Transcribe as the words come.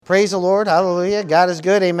Praise the Lord. Hallelujah. God is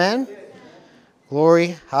good. Amen.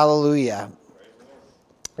 Glory. Hallelujah.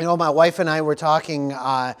 You know, my wife and I were talking,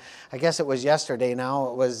 I guess it was yesterday now,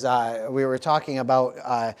 it was, we were talking about,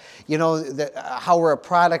 how we're a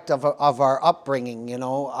product of our upbringing,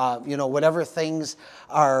 whatever things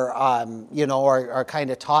are, are kind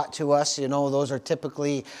of taught to us, those are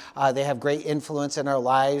typically, they have great influence in our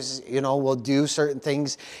lives, we'll do certain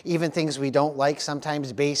things, even things we don't like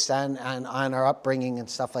sometimes based on our upbringing and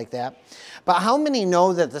stuff like that. But how many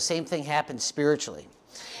know that the same thing happens spiritually?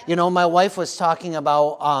 My wife was talking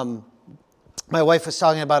about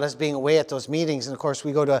us being away at those meetings, and of course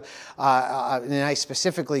we go to, and I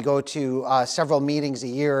specifically go to several meetings a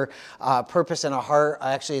year. Purpose in our heart.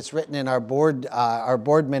 Actually, it's written in our board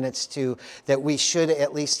minutes that we should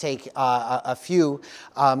at least take a few.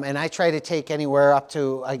 And I try to take anywhere up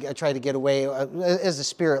to. I try to get away as the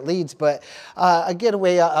Spirit leads, but I get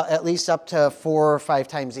away at least up to 4 or 5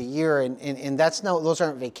 times a year, and those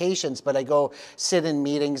aren't vacations. But I go sit in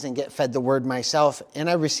meetings and get fed the Word myself, and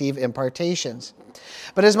I receive impartations.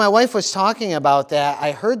 But as my wife was talking about that,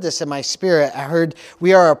 I heard this in my spirit. I heard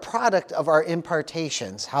we are a product of our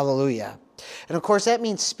impartations. Hallelujah. And of course, that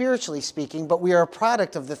means spiritually speaking, but we are a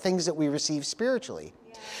product of the things that we receive spiritually.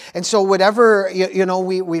 And so whatever,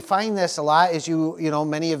 we find this a lot as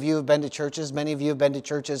many of you have been to churches, many of you have been to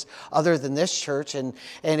churches other than this church. And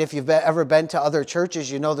if you've ever been to other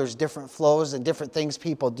churches, there's different flows and different things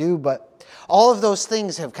people do. But all of those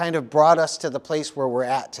things have kind of brought us to the place where we're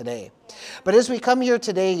at today. But as we come here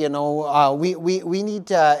today, we need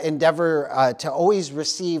to endeavor to always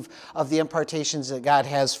receive of the impartations that God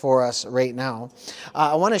has for us right now.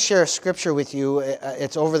 I want to share a scripture with you.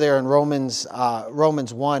 It's over there in Romans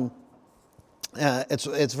 1.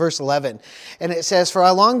 It's verse 11. And it says, "For I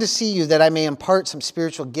long to see you that I may impart some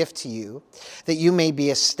spiritual gift to you, that you may be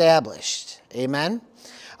established." Amen?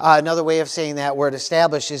 Another way of saying that word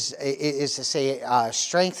established is to say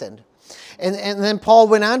strengthened. And then Paul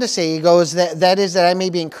went on to say, he goes, that is that I may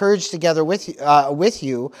be encouraged together with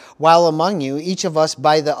you while among you, each of us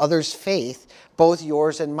by the other's faith, both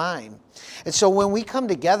yours and mine. And so when we come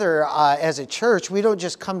together as a church, we don't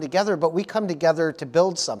just come together, but we come together to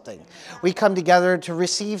build something. We come together to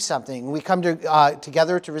receive something. We come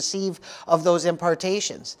together to receive of those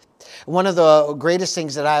impartations. One of the greatest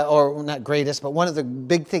things one of the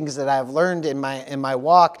big things that I've learned in my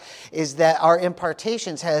walk is that our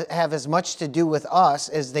impartations have as much to do with us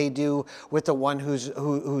as they do with the one who's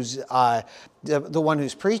the one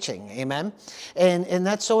who's preaching. Amen. And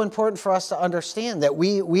that's so important for us to understand that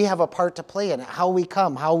we have a part to play in it, how we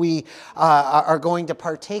come, how we are going to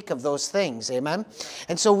partake of those things. Amen.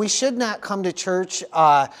 And so we should not come to church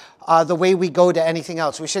the way we go to anything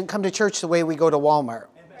else. We shouldn't come to church the way we go to Walmart.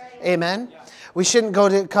 Amen. Yeah. We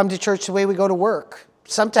shouldn't come to church the way we go to work.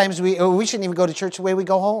 Sometimes we shouldn't even go to church the way we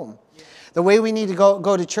go home. Yeah. The way we need to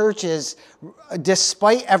go to church is,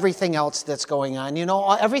 despite everything else that's going on,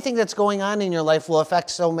 everything that's going on in your life will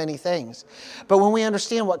affect so many things. But when we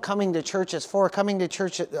understand what coming to church is for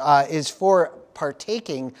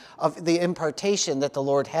partaking of the impartation that the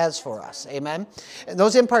Lord has for us. Amen. And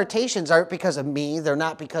those impartations aren't because of me. They're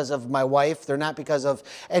not because of my wife. They're not because of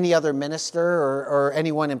any other minister or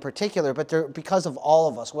anyone in particular, but they're because of all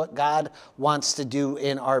of us, what God wants to do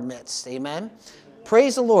in our midst. Amen.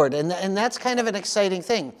 Praise the Lord. And that's kind of an exciting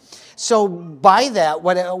thing. So by that,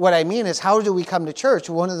 what I mean is, how do we come to church?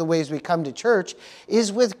 One of the ways we come to church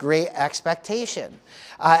is with great expectation.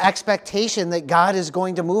 Expectation that God is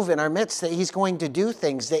going to move in our midst, that He's going to do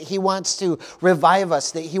things, that He wants to revive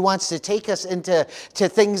us, that He wants to take us into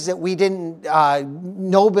things that we didn't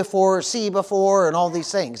know before, or see before, and all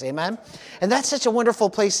these things. Amen? And that's such a wonderful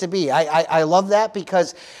place to be. I love that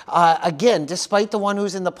because, again, despite the one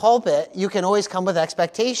who's in the pulpit, you can always come with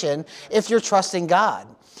expectation if you're trusting God.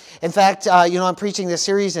 In fact, I'm preaching this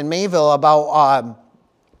series in Mayville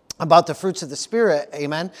about the fruits of the Spirit,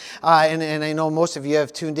 amen. And I know most of you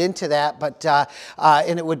have tuned into that, but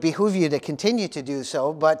and it would behoove you to continue to do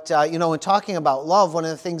so. But in talking about love, one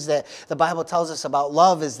of the things that the Bible tells us about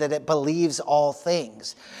love is that it believes all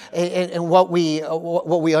things. And what we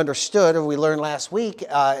understood, or we learned last week,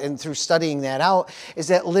 and through studying that out, is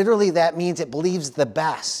that literally that means it believes the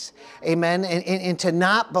best. Amen. And to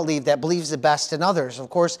not believe that, believes the best in others, of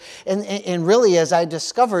course. And really, as I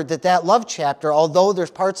discovered that love chapter, although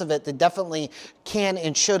there's parts of it that definitely can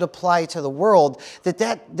and should apply to the world,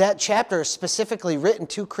 that chapter is specifically written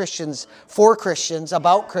to Christians, for Christians,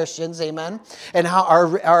 about Christians, amen, and how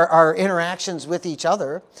our interactions with each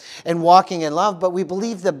other and walking in love. But we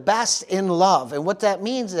believe the best in love. And what that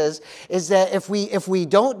means is that if we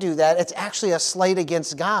don't do that, it's actually a slight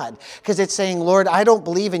against God, because it's saying, Lord, I don't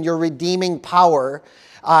believe in your redeeming power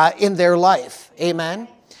in their life. Amen.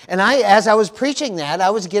 And as I was preaching that, I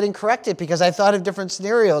was getting corrected because I thought of different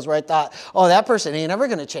scenarios where I thought, oh, that person ain't ever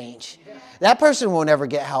going to change. That person won't ever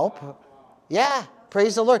get help. Yeah,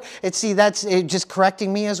 praise the Lord. That's just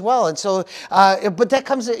correcting me as well. And so, but that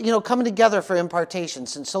comes, coming together for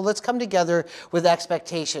impartations. And so let's come together with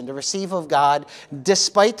expectation to receive of God,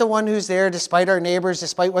 despite the one who's there, despite our neighbors,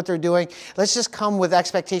 despite what they're doing. Let's just come with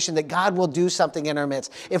expectation that God will do something in our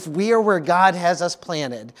midst. If we are where God has us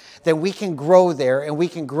planted, then we can grow there, and we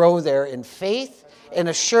can grow there in faith and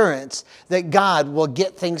assurance that God will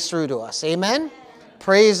get things through to us. Amen?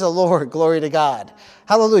 Praise the Lord. Glory to God.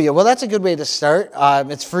 Hallelujah. Well, that's a good way to start.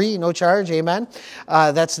 It's free, no charge. Amen.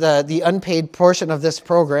 That's the unpaid portion of this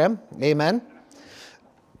program. Amen.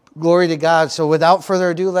 Glory to God. So without further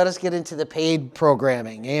ado, let us get into the paid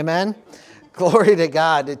programming. Amen. Glory to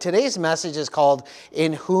God. Today's message is called,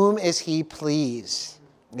 In Whom Is He Pleased?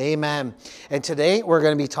 Amen. And today we're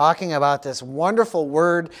going to be talking about this wonderful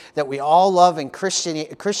word that we all love in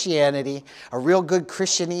Christianity, a real good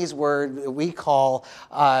Christianese word that we call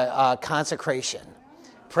consecration.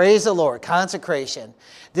 Praise the Lord, consecration.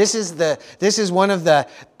 This is one of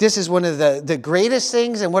the greatest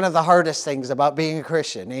things and one of the hardest things about being a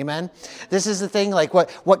Christian. Amen. This is the thing, like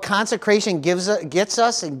what consecration gets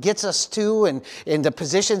us to, and in the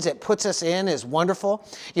positions it puts us in is wonderful.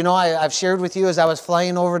 I've shared with you as I was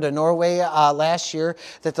flying over to Norway last year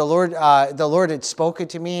that the Lord had spoken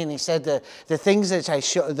to me, and He said the things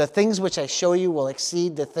which I show you will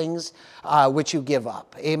exceed the things which you give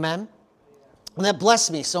up. Amen. And that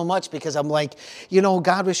blessed me so much, because I'm like,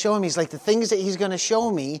 God was showing me, He's like, the things that He's going to show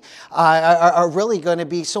me are really going to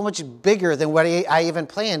be so much bigger than what I even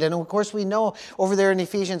planned. And of course, we know over there in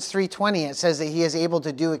Ephesians 3:20, it says that He is able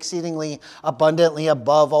to do exceedingly abundantly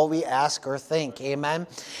above all we ask or think. Amen.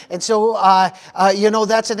 And so,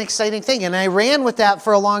 that's an exciting thing. And I ran with that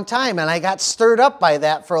for a long time, and I got stirred up by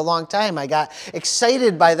that for a long time. I got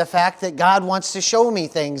excited by the fact that God wants to show me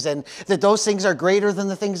things, and that those things are greater than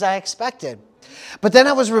the things I expected. But then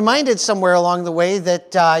I was reminded somewhere along the way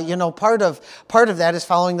that, part of that is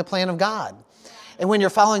following the plan of God. And when you're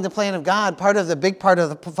following the plan of God, big part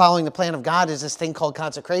of following the plan of God is this thing called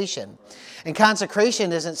consecration. And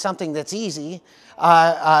consecration isn't something that's easy.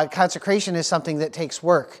 Consecration is something that takes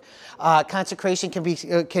work. Consecration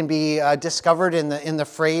can be discovered in the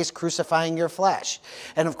phrase "crucifying your flesh,"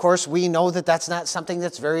 and of course we know that that's not something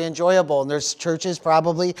that's very enjoyable. And there's churches,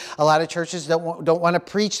 probably a lot of churches don't want to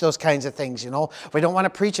preach those kinds of things. We don't want to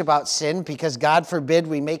preach about sin, because God forbid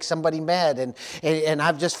we make somebody mad. And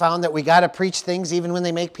I've just found that we got to preach things even when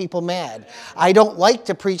they make people mad. I don't like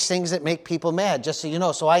to preach things that make people mad, just so you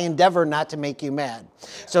know. So I endeavor not to make you mad.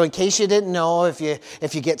 So in case you didn't know, if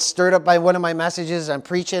you get stirred up by one of my messages I'm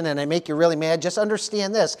preaching and I make you really mad, just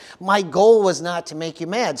understand this: my goal was not to make you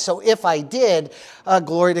mad. So if I did,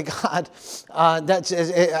 glory to God,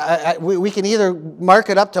 we can either mark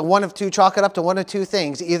it up to one of two, chalk it up to one of two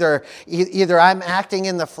things: either I'm acting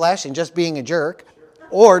in the flesh and just being a jerk,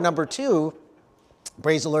 or number two,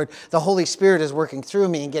 praise the Lord, the Holy Spirit is working through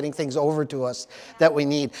me and getting things over to us that we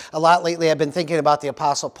need. A lot lately I've been thinking about the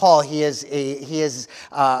Apostle Paul. He is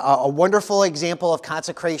a wonderful example of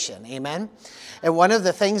consecration. Amen. And one of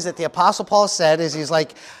the things that the Apostle Paul said is, he's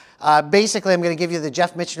like, basically, I'm going to give you the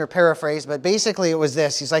Jeff Mitchener paraphrase, but basically it was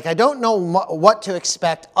this. He's like, I don't know what to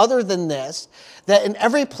expect other than this, that in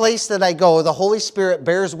every place that I go, the Holy Spirit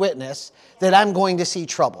bears witness that I'm going to see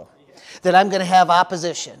trouble, that I'm going to have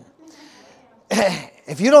opposition.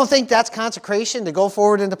 If you don't think that's consecration, to go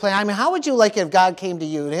forward into plan, I mean, how would you like it if God came to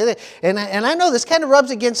you? And I know this kind of rubs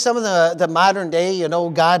against some of the modern day,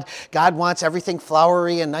 God wants everything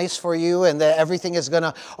flowery and nice for you, and that everything is going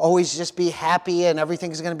to always just be happy, and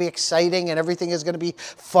everything is going to be exciting, and everything is going to be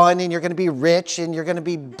fun, and you're going to be rich, and you're going to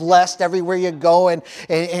be blessed everywhere you go, and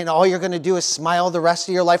all you're going to do is smile the rest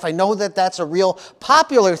of your life. I know that that's a real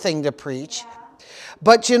popular thing to preach.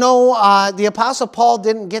 But the Apostle Paul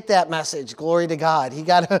didn't get that message. Glory to God. He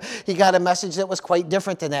got a message that was quite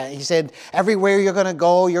different than that. He said, everywhere you're going to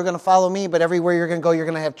go, you're going to follow me, but everywhere you're going to go, you're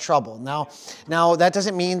going to have trouble. Now that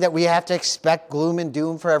doesn't mean that we have to expect gloom and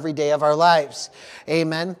doom for every day of our lives.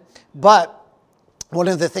 Amen. But one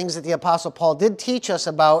of the things that the Apostle Paul did teach us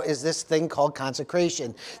about is this thing called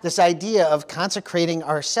consecration. This idea of consecrating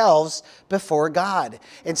ourselves before God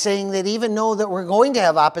and saying that even though that we're going to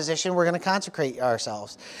have opposition, we're going to consecrate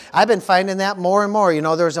ourselves. I've been finding that more and more.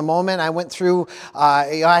 There was a moment I went through,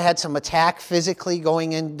 I had some attack physically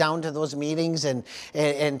going in down to those meetings,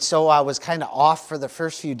 and so I was kind of off for the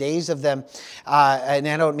first few days of them. And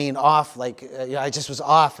I don't mean off like, I just was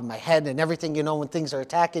off in my head and everything. When things are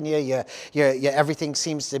attacking you, everything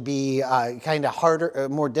seems to be kind of harder,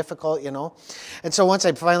 more difficult, And so once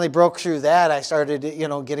I finally broke through that, I started,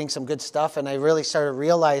 getting some good stuff, and I really started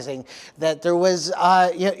realizing that there was,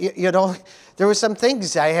 there were some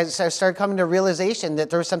things I started coming to realization that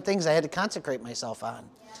there were some things I had to consecrate myself on.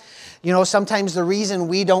 Sometimes the reason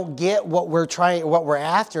we don't get what we're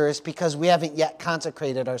after is because we haven't yet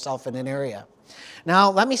consecrated ourselves in an area.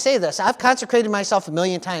 Now, let me say this. I've consecrated myself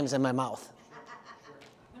 1,000,000 times in my mouth.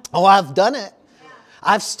 Oh, I've done it.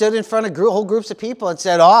 I've stood in front of whole groups of people and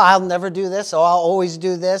said, I'll never do this. I'll always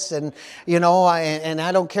do this. And, and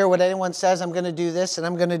I don't care what anyone says. I'm going to do this and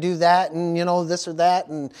I'm going to do that and, this or that.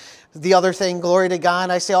 And the other thing, glory to God.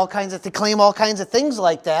 I say claim all kinds of things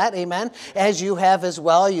like that. Amen. As you have as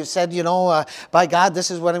well. You said, by God, this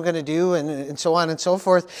is what I'm going to do and so on and so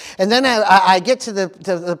forth. And then I get to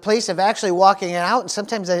the place of actually walking it out. And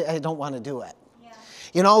sometimes I don't want to do it.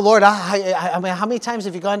 Lord, I mean, how many times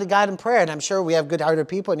have you gone to God in prayer? And I'm sure we have good-hearted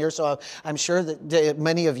people in here, so I'm sure that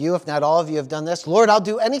many of you, if not all of you, have done this. Lord, I'll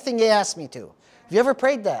do anything you ask me to. Have you ever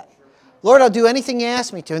prayed that? Lord, I'll do anything you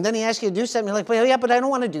ask me to. And then he asks you to do something. You're like, well, yeah, but I don't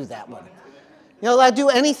want to do that one. I'll do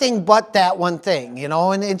anything but that one thing,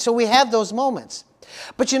 And so we have those moments.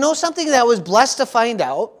 But something that I was blessed to find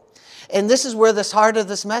out, and this is where this heart of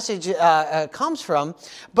this message comes from,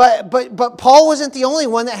 but Paul wasn't the only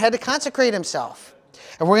one that had to consecrate himself.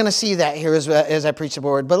 And we're going to see that here as I preach the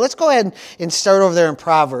word. But let's go ahead and start over there in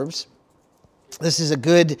Proverbs. This is a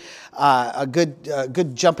good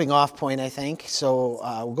jumping off point, I think. So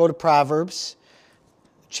we'll go to Proverbs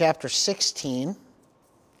chapter 16.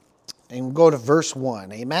 And we'll go to verse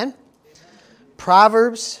 1. Amen?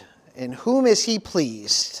 Proverbs, in whom is he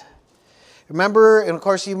pleased? Remember, and of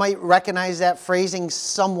course, you might recognize that phrasing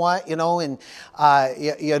somewhat, when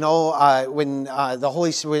the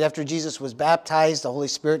Holy Spirit, after Jesus was baptized, the Holy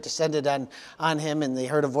Spirit descended on him, and they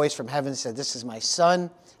heard a voice from heaven and said, "This is my Son,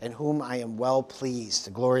 in whom I am well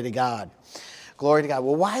pleased." Glory to God. Glory to God.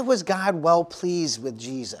 Well, why was God well pleased with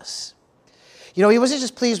Jesus? He wasn't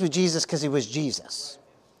just pleased with Jesus because he was Jesus.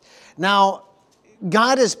 Now,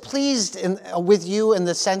 God is pleased with you in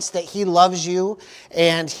the sense that he loves you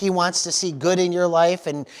and he wants to see good in your life,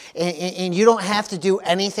 and you don't have to do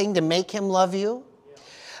anything to make him love you.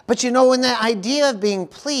 But in the idea of being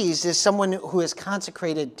pleased is someone who is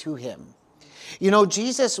consecrated to him.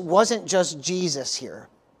 Jesus wasn't just Jesus here.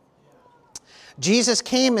 Jesus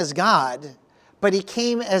came as God, but he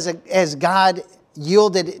came as God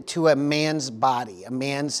yielded to a man's body, a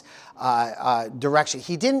man's direction.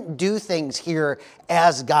 He didn't do things here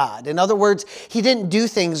as God. In other words, he didn't do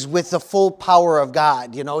things with the full power of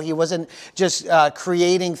God. He wasn't just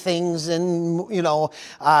creating things and moving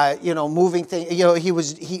things.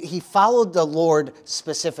 He followed the Lord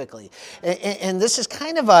specifically. And this is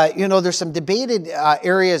kind of there's some debated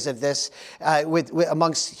areas of this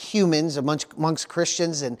amongst humans, amongst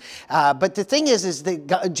Christians, but the thing is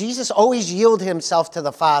that Jesus always yielded himself to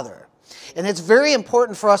the Father. And it's very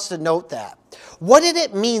important for us to note that. What did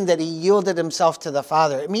it mean that he yielded himself to the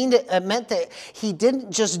Father? It meant that he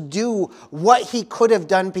didn't just do what he could have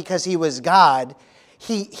done because he was God.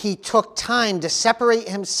 He took time to separate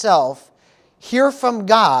himself, hear from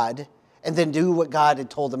God, and then do what God had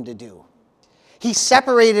told him to do. He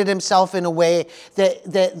separated himself in a way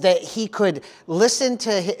that he could listen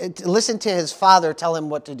to his Father tell him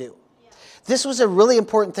what to do. This was a really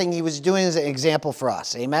important thing he was doing as an example for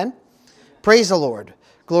us. Amen? Praise the Lord.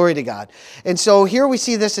 Glory to God. And so here we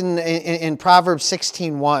see this in Proverbs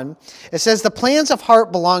 16:1. It says, "The plans of the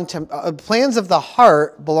heart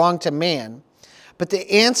belong to man, but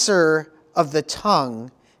the answer of the tongue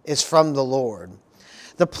is from the Lord."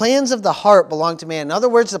 The plans of the heart belong to man. In other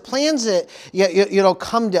words, the plans that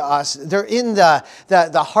come to us, they're in the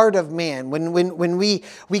heart of man. When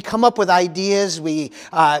we come up with ideas, we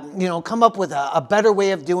come up with a better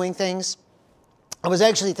way of doing things. I was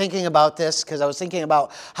actually thinking about this because I was thinking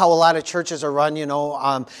about how a lot of churches are run.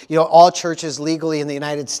 All churches legally in the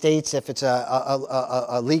United States, if it's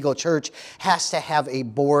a legal church, has to have a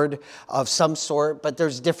board of some sort. But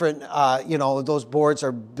there's different, those boards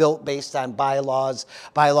are built based on bylaws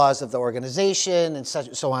of the organization, and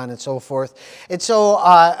so on and so forth. And so,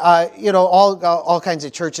 all kinds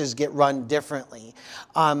of churches get run differently.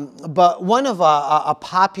 But one of a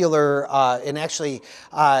popular, and actually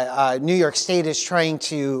New York State is trying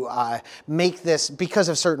to make this, because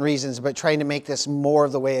of certain reasons, but trying to make this more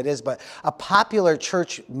of the way it is. But a popular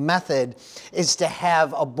church method is to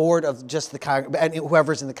have a board of just and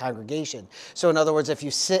whoever's in the congregation. So in other words, if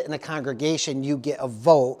you sit in a congregation, you get a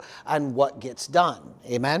vote on what gets done.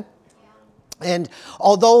 Amen? And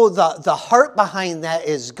although the heart behind that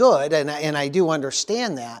is good, and I do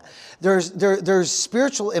understand that, there's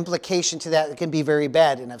spiritual implication to that can be very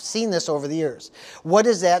bad, and I've seen this over the years. What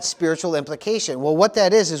is that spiritual implication? Well, what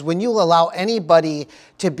that is when you allow anybody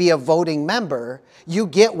to be a voting member, you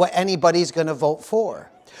get what anybody's going to vote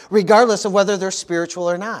for, regardless of whether they're spiritual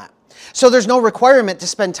or not. So there's no requirement to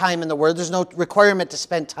spend time in the Word. There's no requirement to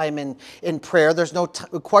spend time in prayer. There's no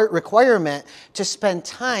requirement to spend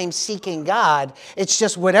time seeking God. It's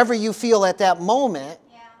just whatever you feel at that moment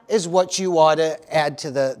is what you ought to add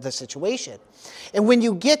to the situation. And when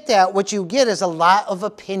you get that, what you get is a lot of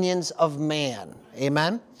opinions of man.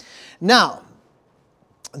 Amen? Now,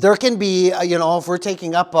 there can be, if we're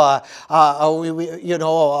taking up a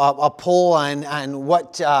poll on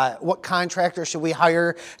what contractor should we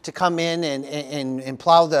hire to come in and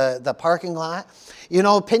plow the parking lot,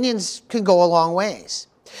 opinions can go a long ways.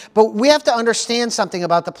 But we have to understand something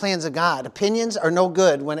about the plans of God. Opinions are no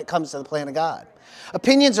good when it comes to the plan of God.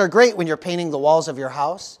 Opinions are great when you're painting the walls of your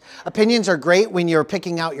house. Opinions are great when you're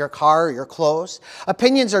picking out your car or your clothes.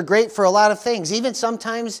 Opinions are great for a lot of things, even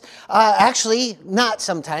sometimes, actually not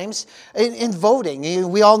sometimes, in voting.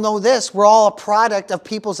 We all know this. We're all a product of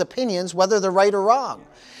people's opinions, whether they're right or wrong.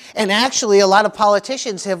 And actually, a lot of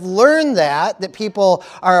politicians have learned that people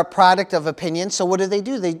are a product of opinion. So what do?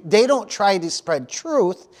 They don't try to spread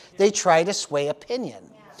truth. They try to sway opinion.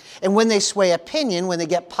 And when they sway opinion, when they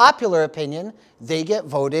get popular opinion, they get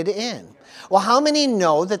voted in. Well, how many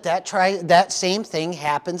know that same thing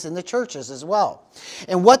happens in the churches as well?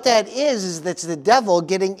 And what that is that's the devil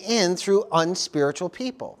getting in through unspiritual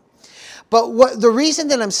people. But the reason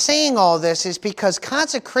that I'm saying all this is because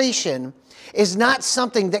consecration is not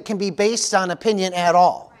something that can be based on opinion at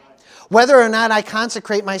all. Whether or not I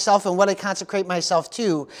consecrate myself and what I consecrate myself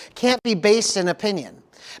to can't be based in opinion.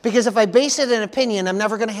 Because if I base it in opinion, I'm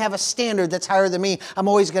never going to have a standard that's higher than me. I'm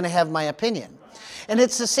always going to have my opinion. And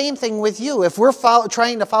it's the same thing with you. If we're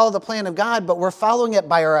trying to follow the plan of God, but we're following it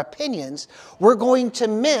by our opinions, we're going to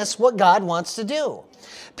miss what God wants to do.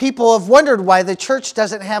 People have wondered why the church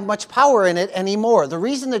doesn't have much power in it anymore. The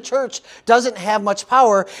reason the church doesn't have much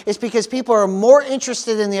power is because people are more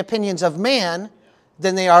interested in the opinions of man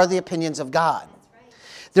than they are the opinions of God.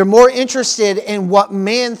 They're more interested in what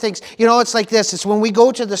man thinks. It's like this. It's when we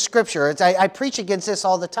go to the Scripture. I preach against this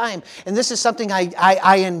all the time, and this is something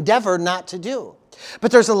I endeavor not to do.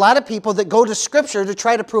 But there's a lot of people that go to Scripture to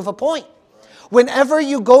try to prove a point. Whenever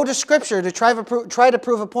you go to Scripture to try to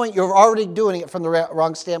prove a point, you're already doing it from the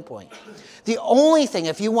wrong standpoint. The only thing,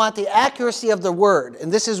 if you want the accuracy of the Word, and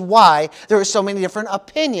this is why there are so many different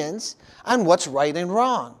opinions on what's right and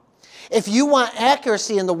wrong. If you want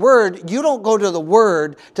accuracy in the Word, you don't go to the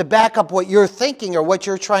Word to back up what you're thinking or what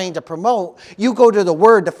you're trying to promote. You go to the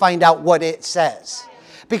Word to find out what it says.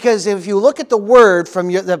 Because if you look at the Word from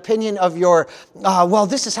the opinion of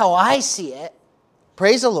this is how I see it,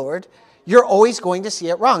 praise the Lord, you're always going to see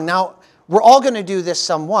it wrong. Now, we're all going to do this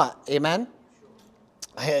somewhat. Amen?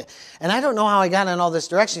 And I don't know how I got in all this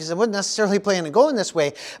direction because I wasn't necessarily planning on going this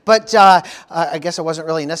way. But I guess I wasn't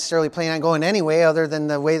really necessarily planning on going anyway other than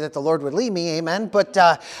the way that the Lord would lead me. Amen. But,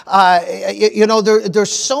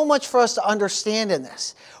 there's so much for us to understand in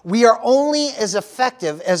this. We are only as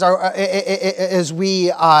effective as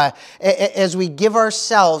we give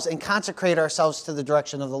ourselves and consecrate ourselves to the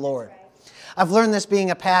direction of the Lord. I've learned this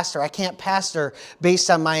being a pastor. I can't pastor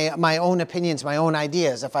based on my own opinions, my own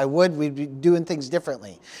ideas. If I would, we'd be doing things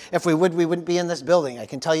differently. If we would, we wouldn't be in this building. I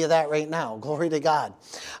can tell you that right now. Glory to God.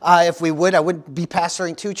 If we would, I wouldn't be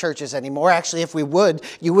pastoring 2 churches anymore. Actually, if we would,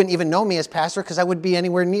 you wouldn't even know me as pastor because I wouldn't be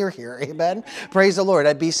anywhere near here. Amen? Praise the Lord.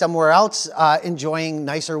 I'd be somewhere else enjoying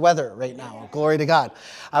nicer weather right now. Glory to God.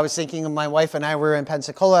 I was thinking of my wife and I were in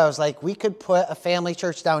Pensacola. I was like, we could put a family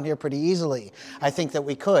church down here pretty easily. I think that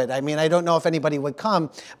we could. I mean, I don't know if anybody would come,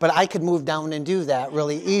 but I could move down and do that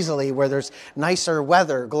really easily where there's nicer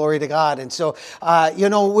weather, glory to God. And so,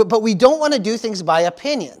 but we don't want to do things by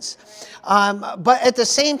opinions. But at the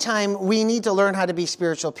same time, we need to learn how to be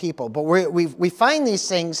spiritual people. But we find these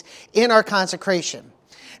things in our consecration.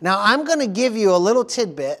 Now, I'm going to give you a little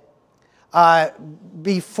tidbit do I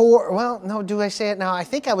say it now? I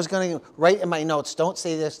think I was going to write in my notes, don't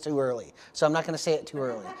say this too early. So I'm not going to say it too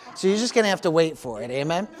early. So you're just going to have to wait for it.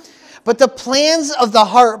 Amen? But the plans of the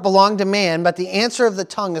heart belong to man, but the answer of the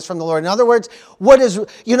tongue is from the Lord. In other words,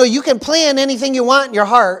 you can plan anything you want in your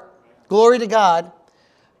heart. Glory to God.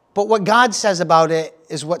 But what God says about it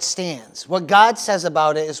is what stands. What God says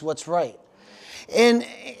about it is what's right. And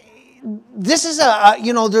this is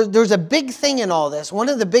there's a big thing in all this. One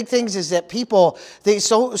of the big things is that people,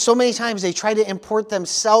 so many times they try to import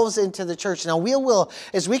themselves into the church. Now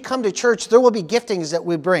as we come to church, there will be giftings that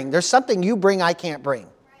we bring. There's something you bring I can't bring.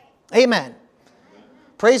 Amen.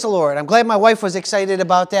 Praise the Lord. I'm glad my wife was excited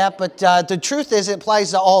about that, but the truth is it applies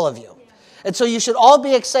to all of you. And so you should all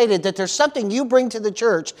be excited that there's something you bring to the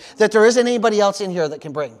church that there isn't anybody else in here that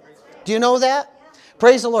can bring. Do you know that?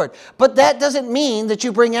 Praise the Lord. But that doesn't mean that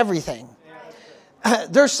you bring everything.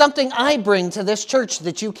 There's something I bring to this church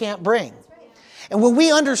that you can't bring. And when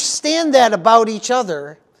we understand that about each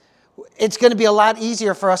other, it's going to be a lot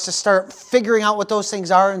easier for us to start figuring out what those things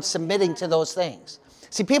are and submitting to those things.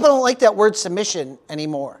 See, people don't like that word submission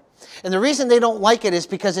anymore. And the reason they don't like it is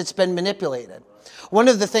because it's been manipulated. One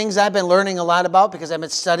of the things I've been learning a lot about because I've been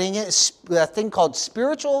studying it is a thing called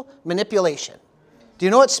spiritual manipulation. Do you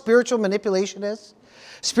know what spiritual manipulation is?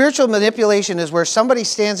 Spiritual manipulation is where somebody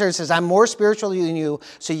stands there and says, I'm more spiritual than you,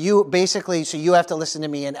 so you have to listen to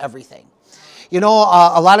me in everything. You know,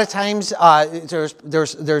 a lot of times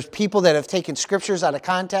there's people that have taken scriptures out of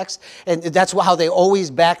context, and that's how they always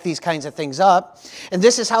back these kinds of things up. And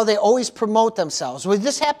this is how they always promote themselves. Well,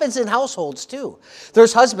 this happens in households too.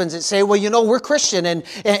 There's husbands that say, well, we're Christian, and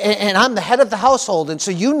I'm the head of the household, and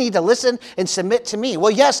so you need to listen and submit to me.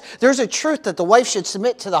 Well, yes, there's a truth that the wife should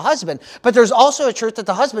submit to the husband, but there's also a truth that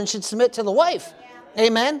the husband should submit to the wife. Yeah.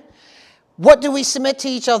 Amen? What do we submit to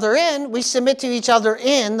each other in? We submit to each other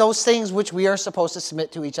in those things which we are supposed to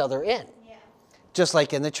submit to each other in. Yeah. Just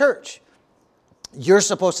like in the church. You're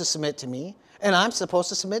supposed to submit to me, and I'm supposed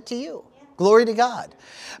to submit to you. Yeah. Glory to God.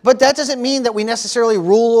 But that doesn't mean that we necessarily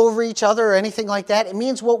rule over each other or anything like that. It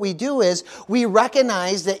means what we do is we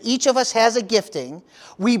recognize that each of us has a gifting.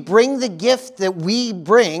 We bring the gift that we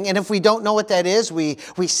bring, and if we don't know what that is, we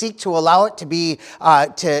seek to allow it to be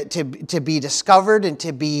to be discovered and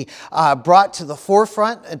to be brought to the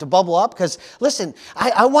forefront and to bubble up. Because listen,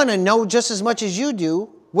 I want to know just as much as you do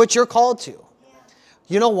what you're called to.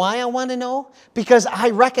 You know why I want to know? Because I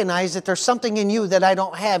recognize that there's something in you that I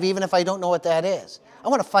don't have, even if I don't know what that is. I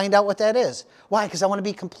want to find out what that is. Why? Because I want to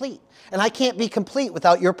be complete. And I can't be complete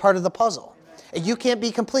without your part of the puzzle. And you can't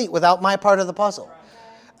be complete without my part of the puzzle.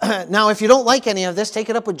 Now, if you don't like any of this, take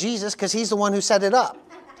it up with Jesus, because he's the one who set it up.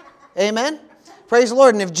 Amen? Praise the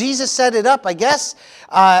Lord. And if Jesus set it up, I guess,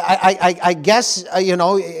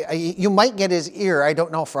 you might get his ear. I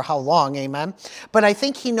don't know for how long, amen? But I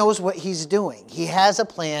think he knows what he's doing. He has a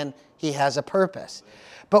plan. He has a purpose.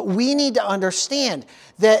 But we need to understand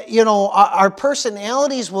that, our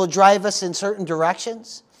personalities will drive us in certain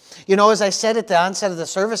directions. As I said at the onset of the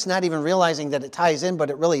service, not even realizing that it ties in, but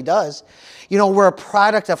it really does. We're a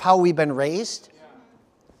product of how we've been raised.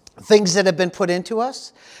 Things that have been put into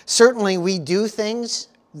us. Certainly we do things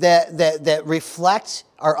that reflect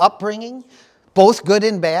our upbringing, both good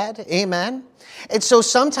and bad. Amen. And so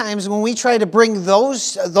sometimes when we try to bring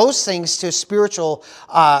those things to spiritual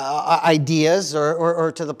ideas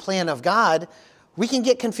or to the plan of God, we can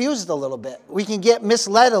get confused a little bit. We can get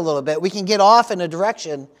misled a little bit. We can get off in a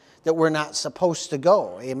direction that we're not supposed to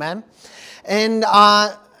go. Amen. And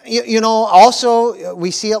also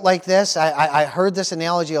we see it like this. I heard this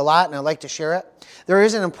analogy a lot, and I like to share it. There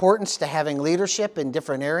is an importance to having leadership in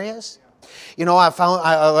different areas. I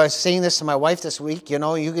was saying this to my wife this week, you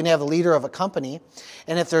can have a leader of a company,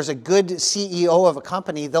 and if there's a good CEO of a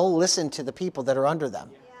company, they'll listen to the people that are under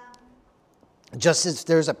them. Yeah. Just as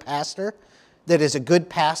there's a pastor that is a good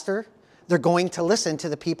pastor, they're going to listen to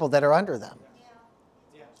the people that are under them.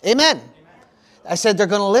 Yeah. Yeah. Amen. Amen. I said they're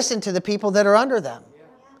going to listen to the people that are under them. Yeah.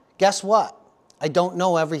 Guess what? I don't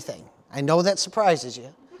know everything. I know that surprises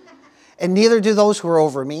you. And neither do those who are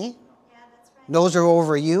over me. Yeah, that's right. Those who are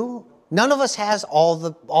over you. None of us has all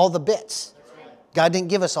the bits. God didn't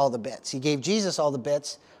give us all the bits. He gave Jesus all the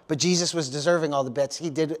bits, but Jesus was deserving all the bits. He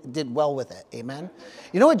did well with it. Amen?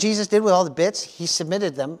 You know what Jesus did with all the bits? He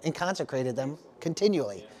submitted them and consecrated them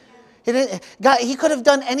continually. He could have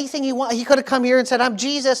done anything he wanted. He could have come here and said, I'm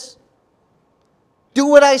Jesus. Do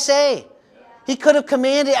what I say. He could have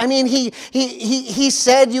commanded. I mean, he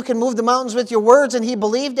said you can move the mountains with your words, and he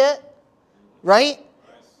believed it. Right?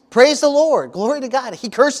 Praise the Lord. Glory to God. He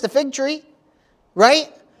cursed the fig tree. Right?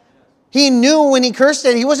 He knew when he cursed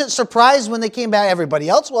it. He wasn't surprised when they came back. Everybody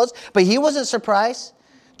else was, but he wasn't surprised.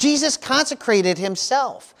 Jesus consecrated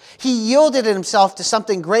himself. He yielded himself to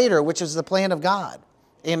something greater, which is the plan of God.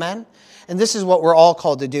 Amen? And this is what we're all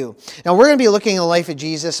called to do. Now, we're going to be looking at the life of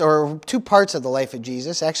Jesus, or two parts of the life of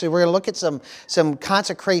Jesus. Actually, we're going to look at some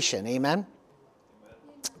consecration. Amen?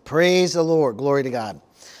 Praise the Lord. Glory to God.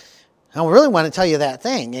 I really want to tell you that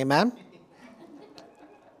thing. Amen?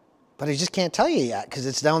 But I just can't tell you yet because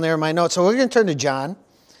it's down there in my notes. So we're going to turn to John.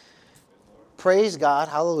 Praise God.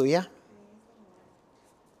 Hallelujah.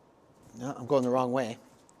 No, I'm going the wrong way.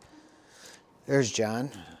 There's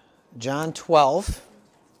John. John 12,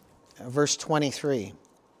 verse 23.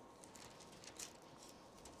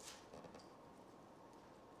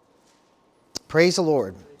 Praise the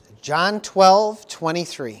Lord. John 12,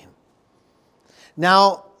 23.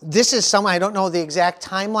 Now, this is I don't know the exact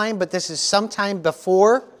timeline, but this is sometime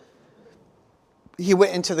before he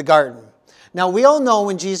went into the garden. Now, we all know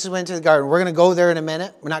when Jesus went into the garden. We're going to go there in a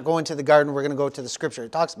minute. We're not going to the garden. We're going to go to the scripture.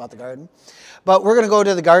 It talks about the garden. But we're going to go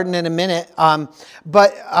to the garden in a minute.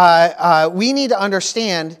 But we need to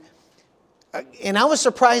understand, and I was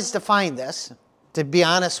surprised to find this, to be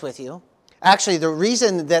honest with you. Actually, the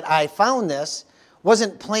reason that I found this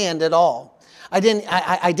wasn't planned at all. I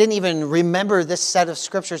didn't even remember this set of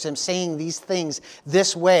scriptures, him saying these things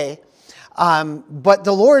this way. But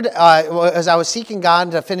the Lord, as I was seeking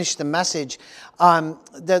God to finish the message,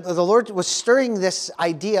 the Lord was stirring this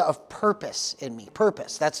idea of purpose in me.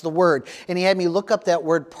 Purpose, that's the word. And he had me look up that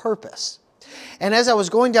word purpose. And as I was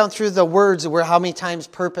going down through the words where how many times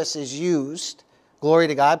purpose is used, glory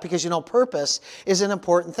to God, because purpose is an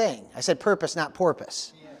important thing. I said purpose, not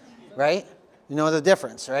porpoise. Right? You know the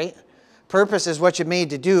difference, right? Purpose is what you're made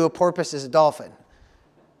to do. A porpoise is a dolphin.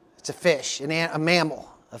 It's a fish, a mammal.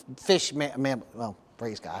 A fish, mammal. Well,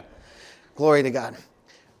 praise God. Glory to God.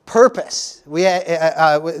 Purpose.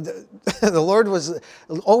 The Lord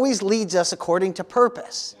always leads us according to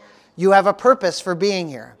purpose. You have a purpose for being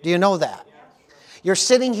here. Do you know that? You're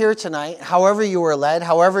sitting here tonight, however you were led,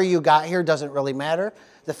 however you got here, doesn't really matter.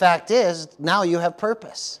 The fact is, now you have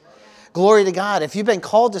purpose. Glory to God. If you've been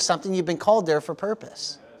called to something, you've been called there for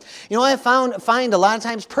purpose. I find a lot of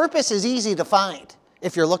times purpose is easy to find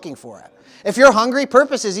if you're looking for it. If you're hungry,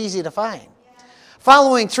 purpose is easy to find.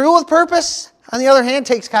 Following through with purpose, on the other hand,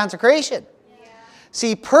 takes consecration.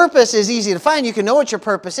 See, purpose is easy to find. You can know what your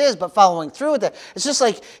purpose is, but following through with it, it's just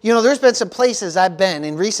like, there's been some places I've been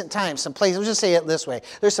in recent times, let's just say it this way.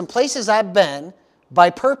 There's some places I've been by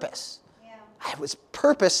purpose. I was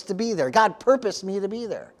purposed to be there. God purposed me to be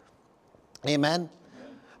there. Amen?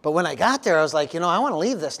 But when I got there, I was like, I want to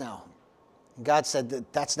leave this now. And God said,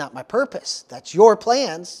 that's not my purpose. That's your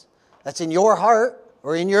plans. That's in your heart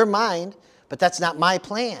or in your mind, but that's not my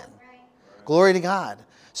plan. Right. Glory to God.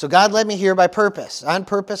 So God led me here by purpose, on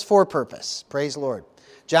purpose, for purpose. Praise the Lord.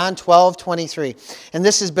 John 12, 23. And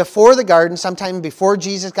this is before the garden, sometime before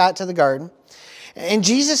Jesus got to the garden. And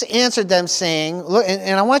Jesus answered them saying, look,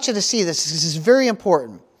 and I want you to see this. This is very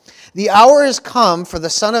important. The hour has come for the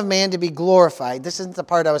Son of Man to be glorified. This isn't the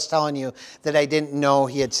part I was telling you that I didn't know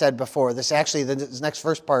he had said before. This next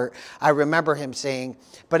first part, I remember him saying,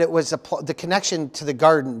 but it was the connection to the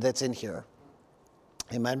garden that's in here.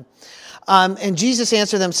 Amen. And Jesus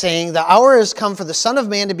answered them saying, the hour has come for the Son of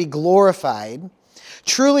Man to be glorified.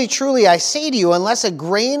 Truly, truly, I say to you, unless a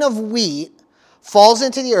grain of wheat falls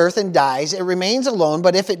into the earth and dies, it remains alone,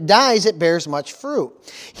 but if it dies, it bears much fruit.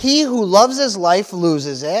 He who loves his life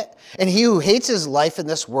loses it, and he who hates his life in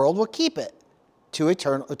this world will keep it to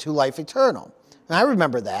life eternal. And I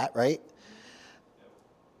remember that, right?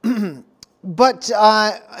 But,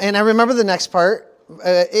 and I remember the next part.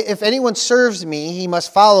 If anyone serves me, he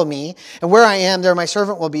must follow me, and where I am, there my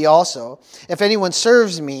servant will be also. If anyone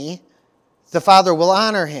serves me, the Father will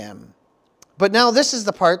honor him. But now this is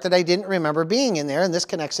the part that I didn't remember being in there, and this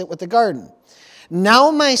connects it with the garden.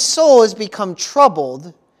 Now my soul has become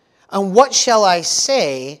troubled, and what shall I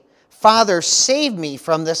say? Father, save me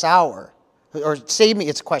from this hour. Or save me,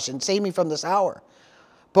 it's a question, save me from this hour.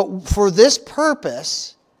 But for this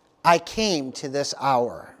purpose, I came to this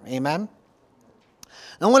hour. Amen?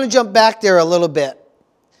 I want to jump back there a little bit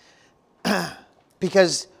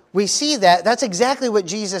because we see that's exactly what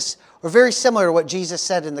Jesus, or very similar to what Jesus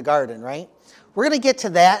said in the garden, right? We're going to get to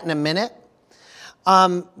that in a minute.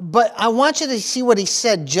 But I want you to see what he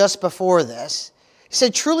said just before this. He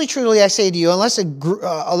said, truly, truly, I say to you, unless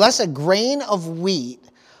a grain of wheat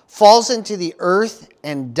falls into the earth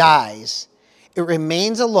and dies, it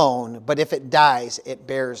remains alone, but if it dies, it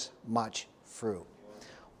bears much fruit.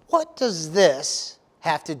 What does this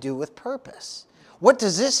have to do with purpose? What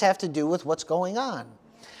does this have to do with what's going on?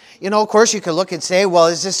 You know, of course, you could look and say, well,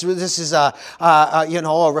 this is a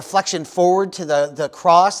reflection forward to the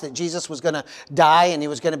cross, that Jesus was going to die and he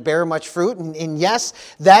was going to bear much fruit. And yes,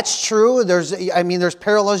 that's true. There's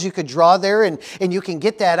parallels you could draw there, and you can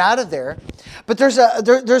get that out of there. But there's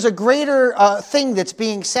a greater thing that's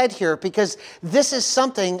being said here, because this is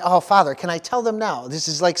something, oh, Father, can I tell them now? This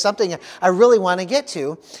is like something I really want to get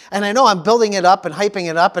to. And I know I'm building it up and hyping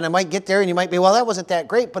it up, and I might get there and you might be, well, that wasn't that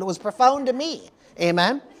great, but it was profound to me.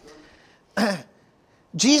 Amen?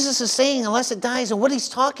 Jesus is saying, unless it dies, and what he's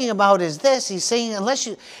talking about is this. He's saying,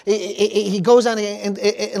 he goes on,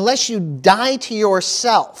 unless you die to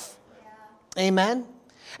yourself, amen?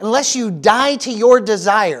 Unless you die to your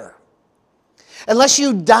desire, unless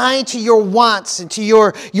you die to your wants and to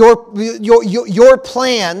your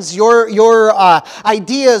plans, your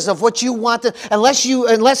ideas of what you want,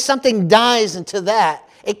 unless something dies into that,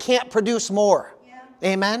 it can't produce more,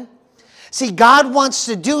 amen? See, God wants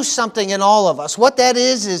to do something in all of us. What that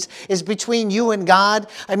is between you and God.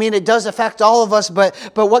 I mean, it does affect all of us, but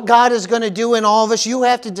what God is going to do in all of us, you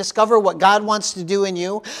have to discover what God wants to do in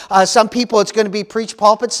you. Some people, it's going to be preach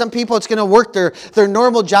pulpits. Some people, it's going to work their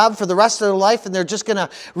normal job for the rest of their life, and they're just going to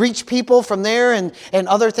reach people from there, and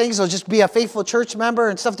other things. They'll just be a faithful church member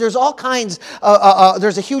and stuff. There's all kinds,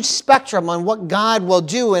 there's a huge spectrum on what God will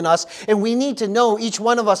do in us, and we need to know, each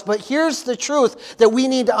one of us. But here's the truth that we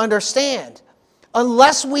need to understand.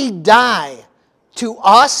 Unless we die to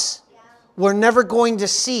us, we're never going to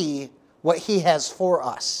see what he has for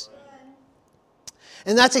us.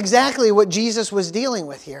 And that's exactly what Jesus was dealing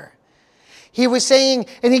with here. He was saying,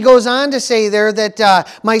 and he goes on to say there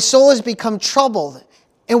that my soul has become troubled.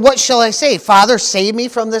 And what shall I say? Father, save me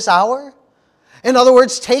from this hour? In other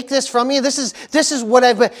words, take this from me. This is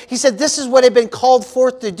what he said, this is what I've been called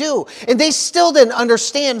forth to do. And they still didn't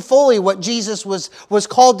understand fully what Jesus was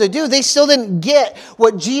called to do. They still didn't get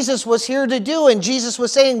what Jesus was here to do. And Jesus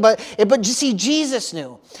was saying, but you see, Jesus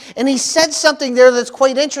knew. And he said something there that's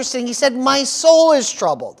quite interesting. He said, my soul is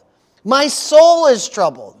troubled. My soul is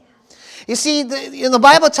troubled. You see, the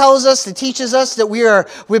Bible tells us, it teaches us that we're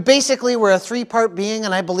a three-part being,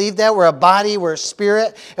 and I believe that. We're a body, we're a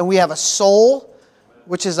spirit, and we have a soul,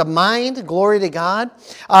 which is a mind. Glory to God.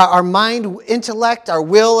 Our mind, intellect, our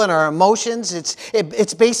will, and our emotions.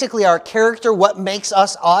 It's basically our character, what makes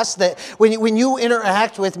us us. That when you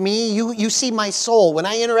interact with me, you see my soul. When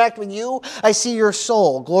I interact with you, I see your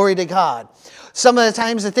soul. Glory to God. Some of the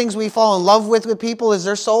times the things we fall in love with people is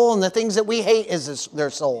their soul, and the things that we hate is their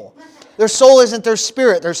soul. Their soul isn't their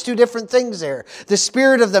spirit. There's two different things there. The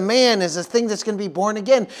spirit of the man is a thing that's going to be born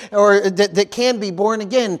again, or that can be born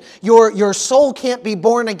again. Your soul can't be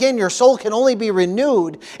born again. Your soul can only be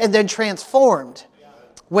renewed and then transformed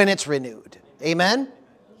when it's renewed. Amen?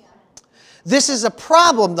 This is a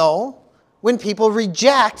problem, though, when people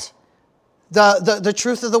reject the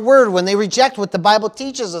truth of the word, when they reject what the Bible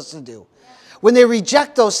teaches us to do. When they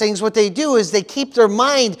reject those things, what they do is they keep their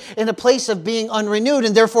mind in a place of being unrenewed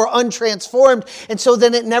and therefore untransformed. And so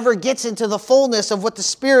then it never gets into the fullness of what the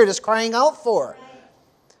Spirit is crying out for.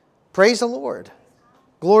 Praise the Lord.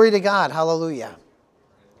 Glory to God. Hallelujah.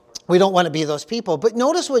 We don't want to be those people. But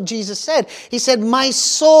notice what Jesus said. He said, my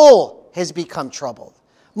soul has become troubled.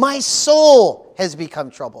 My soul has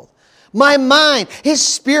become troubled. My mind, his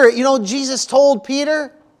spirit. You know, Jesus told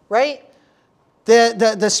Peter, right?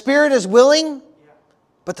 The spirit is willing,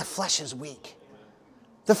 but the flesh is weak.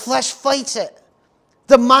 The flesh fights it.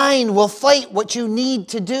 The mind will fight what you need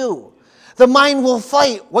to do. The mind will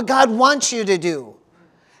fight what God wants you to do.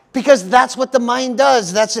 Because that's what the mind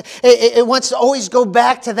does. It wants to always go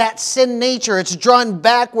back to that sin nature. It's drawn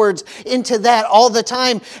backwards into that all the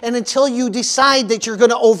time. And until you decide that you're going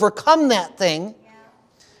to overcome that thing,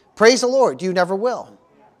 praise the Lord, you never will.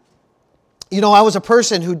 You know, I was a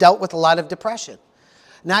person who dealt with a lot of depression.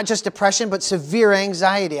 Not just depression, but severe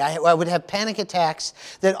anxiety. I would have panic attacks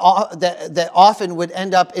that often would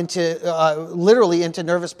end up literally into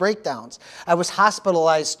nervous breakdowns. I was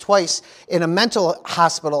hospitalized twice in a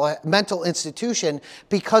mental institution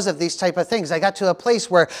because of these type of things. I got to a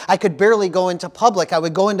place where I could barely go into public. I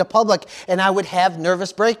would go into public and I would have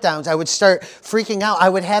nervous breakdowns. I would start freaking out. I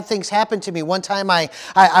would have things happen to me. One time I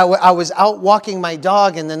was out walking my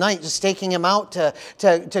dog in the night, just taking him out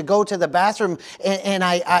to go to the bathroom, and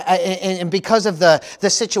and because of the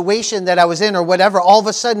situation that I was in or whatever, all of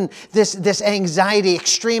a sudden this anxiety,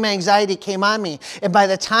 extreme anxiety came on me. And by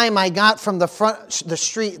the time I got from the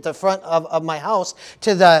front of my house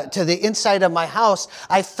to the inside of my house,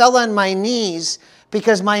 I fell on my knees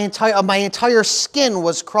because my entire skin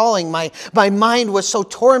was crawling. My mind was so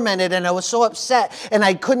tormented and I was so upset and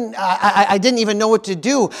I didn't even know what to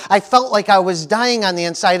do. I felt like I was dying on the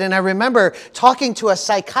inside. And I remember talking to a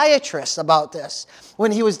psychiatrist about this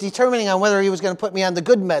when he was determining on whether he was going to put me on the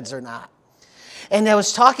good meds or not. And I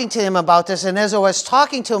was talking to him about this, and as I was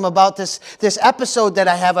talking to him about this episode that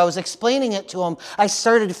I was explaining it to him, I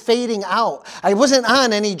started fading out. I wasn't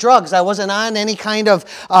on any drugs. I wasn't on any kind of,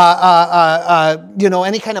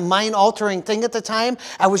 any kind of mind-altering thing at the time.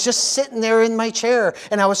 I was just sitting there in my chair,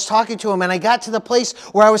 and I was talking to him, and I got to the place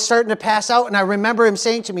where I was starting to pass out, and I remember him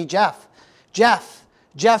saying to me, Jeff,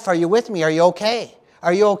 are you with me? Are you okay?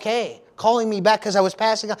 Are you okay? Calling me back because I was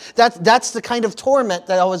passing out. That's the kind of torment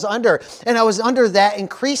that I was under. And I was under that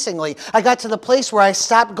increasingly. I got to the place where I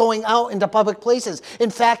stopped going out into public places.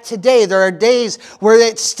 In fact, today, there are days where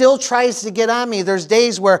it still tries to get on me. There's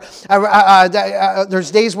days where I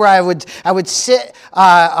would sit.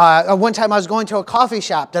 One time I was going to a coffee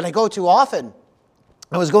shop that I go to often.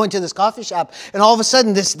 I was going to this coffee shop, and all of a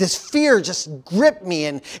sudden this fear just gripped me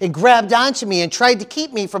and it grabbed onto me and tried to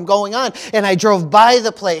keep me from going on. And I drove by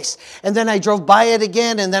the place, and then I drove by it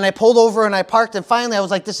again, and then I pulled over and I parked, and finally I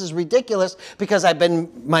was like, this is ridiculous, because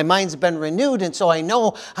my mind's been renewed, and so I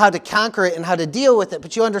know how to conquer it and how to deal with it.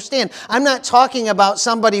 But you understand, I'm not talking about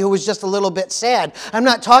somebody who was just a little bit sad. I'm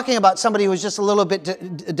not talking about somebody who was just a little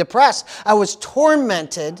bit depressed. I was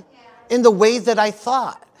tormented in the way that I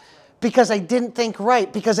thought, because I didn't think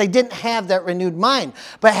right, because I didn't have that renewed mind.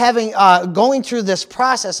 But going through this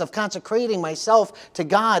process of consecrating myself to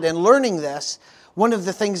God and learning this, one of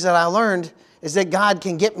the things that I learned is that God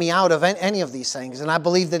can get me out of any of these things. And I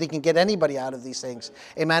believe that He can get anybody out of these things.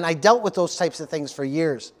 Amen. I dealt with those types of things for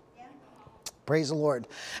years. Yeah. Praise the Lord.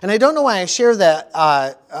 And I don't know why I share that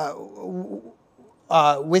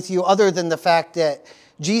with you, other than the fact that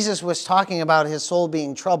Jesus was talking about His soul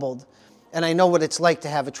being troubled. And I know what it's like to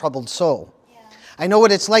have a troubled soul. Yeah. I know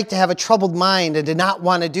what it's like to have a troubled mind and to not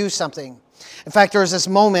want to do something. In fact, there was this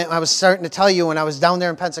moment I was starting to tell you when I was down there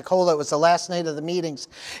in Pensacola. It was the last night of the meetings.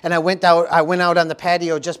 And I went out on the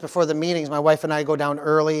patio just before the meetings. My wife and I go down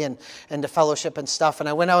early and to fellowship and stuff. And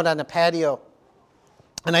I went out on the patio.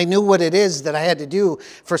 And I knew what it is that I had to do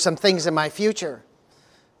for some things in my future.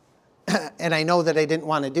 And I know that I didn't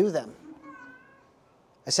want to do them.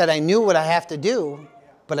 I said I knew what I have to do,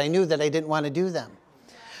 but I knew that I didn't want to do them.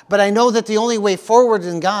 But I know that the only way forward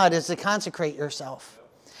in God is to consecrate yourself.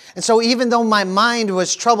 And so even though my mind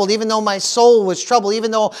was troubled, even though my soul was troubled, even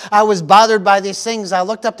though I was bothered by these things, I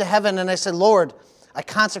looked up to heaven and I said, Lord, I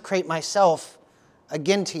consecrate myself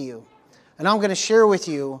again to you. And I'm going to share with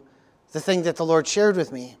you the thing that the Lord shared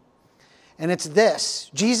with me. And it's this.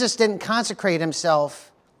 Jesus didn't consecrate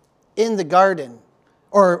Himself in the garden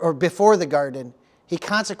or before the garden. He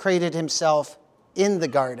consecrated Himself in the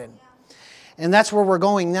garden. And that's where we're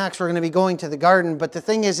going next. We're going to be going to the garden. But the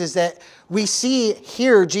thing is that we see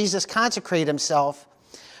here Jesus consecrate Himself.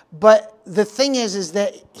 But the thing is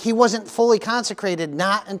that He wasn't fully consecrated,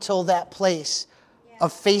 not until that place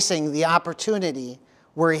of facing the opportunity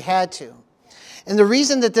where He had to. And the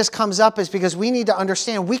reason that this comes up is because we need to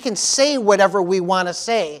understand we can say whatever we want to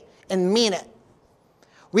say and mean it.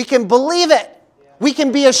 We can believe it. We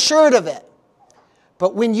can be assured of it.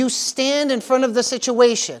 But when you stand in front of the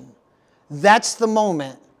situation, that's the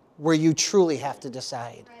moment where you truly have to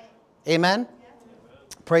decide. Right. Amen? Yeah.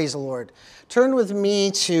 Praise the Lord. Turn with me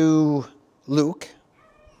to Luke.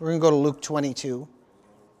 We're going to go to Luke 22.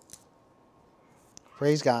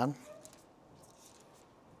 Praise God.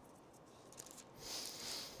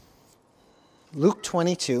 Luke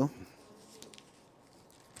 22.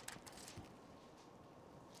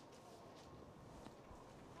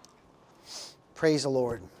 Praise the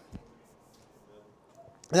Lord.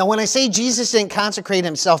 Now, when I say Jesus didn't consecrate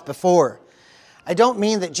Himself before, I don't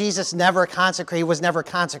mean that Jesus never consecrated, He was never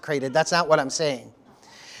consecrated. That's not what I'm saying.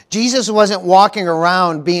 Jesus wasn't walking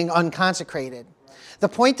around being unconsecrated. The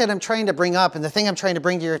point that I'm trying to bring up, and the thing I'm trying to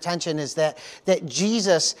bring to your attention, is that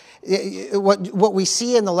Jesus, what we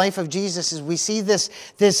see in the life of Jesus is we see this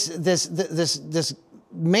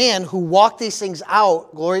man who walked these things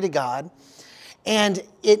out, glory to God, and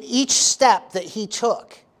in each step that He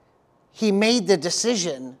took, He made the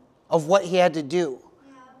decision of what He had to do,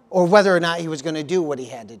 or whether or not He was going to do what He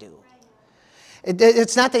had to do.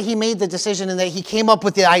 It's not that He made the decision and that He came up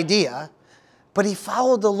with the idea, but He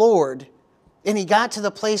followed the Lord And he got to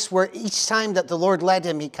the place where each time that the Lord led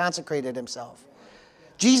him, he consecrated himself.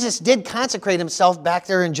 Jesus did consecrate himself back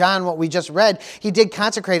there in John, what we just read. He did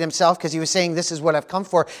consecrate himself because he was saying, this is what I've come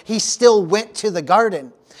for. He still went to the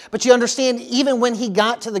garden. But you understand, even when he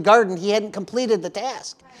got to the garden, he hadn't completed the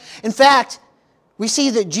task. In fact, we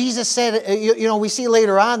see that Jesus said, we see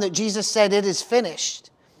later on that Jesus said, it is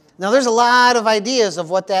finished. Now, there's a lot of ideas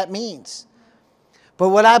of what that means. But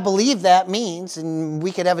what I believe that means, and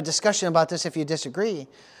we could have a discussion about this if you disagree,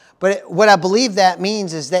 but what I believe that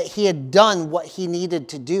means is that he had done what he needed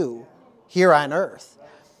to do here on earth.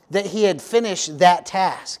 That he had finished that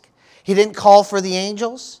task. He didn't call for the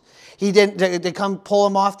angels. He didn't to come pull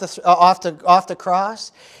him off the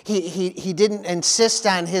cross. He didn't insist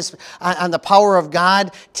on the power of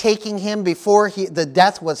God taking him before the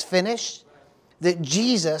death was finished. That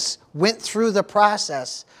Jesus went through the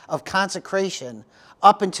process of consecration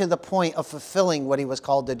up until the point of fulfilling what he was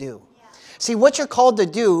called to do. See, what you're called to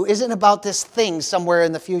do isn't about this thing somewhere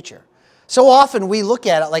in the future. So often we look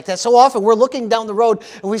at it like that. So often we're looking down the road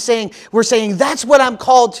and we're saying that's what I'm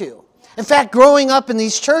called to. In fact, growing up in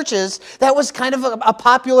these churches, that was kind of a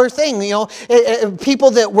popular thing.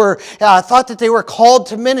 People that were thought that they were called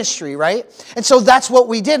to ministry, right? And so that's what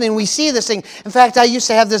we did, and we see this thing. In fact, I used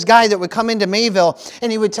to have this guy that would come into Mayville,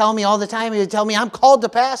 and he would tell me all the time. He would tell me, "I'm called to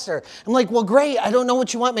pastor." I'm like, "Well, great. I don't know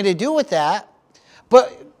what you want me to do with that,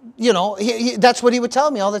 but." That's what he would tell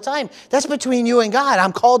me all the time. That's between you and God.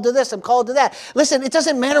 I'm called to this. I'm called to that. Listen, it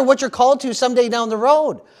doesn't matter what you're called to someday down the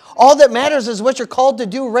road. All that matters is what you're called to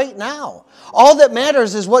do right now. All that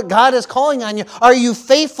matters is what God is calling on you. Are you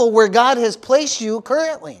faithful where God has placed you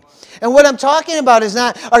currently? And what I'm talking about is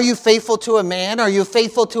not, are you faithful to a man? Are you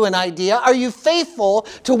faithful to an idea? Are you faithful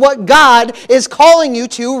to what God is calling you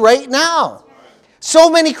to right now? So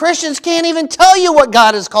many Christians can't even tell you what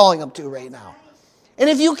God is calling them to right now. And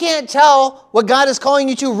if you can't tell what God is calling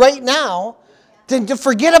you to right now, then to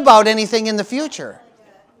forget about anything in the future.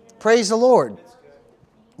 Praise the Lord.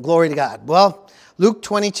 Glory to God. Well, Luke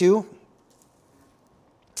 22,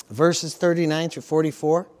 verses 39 through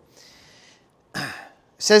 44.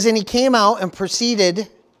 Says, and he came out and proceeded.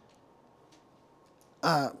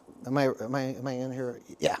 Am I in here?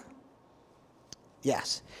 Yeah.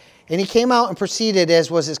 Yes. And he came out and proceeded, as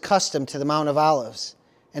was his custom, to the Mount of Olives.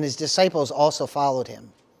 And his disciples also followed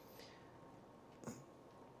him.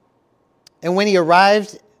 And when he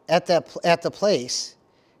arrived at the place,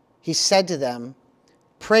 he said to them,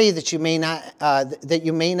 "Pray that you may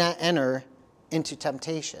not enter into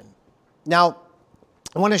temptation." Now,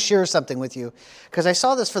 I want to share something with you, because I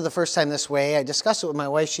saw this for the first time this way. I discussed it with my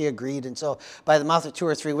wife. She agreed. And so by the mouth of 2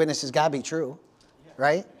 or 3 witnesses, God be true,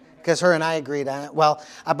 right? Because her and I agreed on it. Well,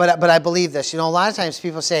 but I believe this. A lot of times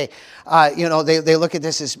people say, they look at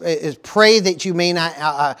this as pray that you may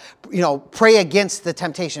not, pray against the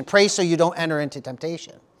temptation. Pray so you don't enter into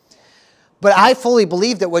temptation. But I fully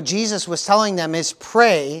believe that what Jesus was telling them is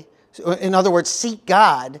pray, in other words, seek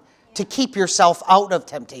God to keep yourself out of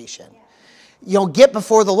temptation. Get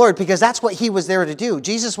before the Lord, because that's what he was there to do.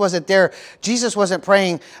 Jesus wasn't there. Jesus wasn't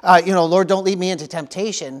praying, Lord, don't lead me into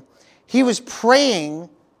temptation. He was praying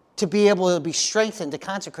to be able to be strengthened to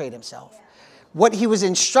consecrate himself. What he was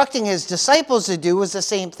instructing his disciples to do was the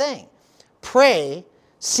same thing. Pray,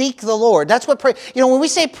 seek the Lord. That's what pray. When we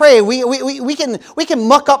say pray, we can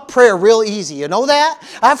muck up prayer real easy. You know that?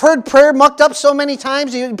 I've heard prayer mucked up so many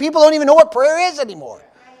times, people don't even know what prayer is anymore.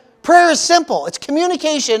 Prayer is simple. It's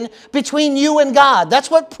communication between you and God.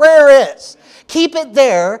 That's what prayer is. Keep it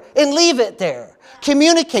there and leave it there.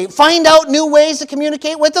 Communicate. Find out new ways to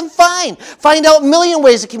communicate with them. Fine. Find out a million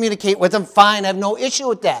ways to communicate with them. Fine. I have no issue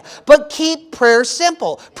with that. But keep prayer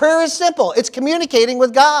simple. Prayer is simple. It's communicating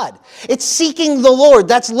with God. It's seeking the Lord.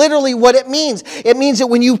 That's literally what it means. It means that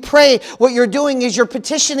when you pray, what you're doing is you're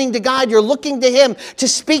petitioning to God. You're looking to him to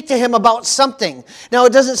speak to him about something. Now,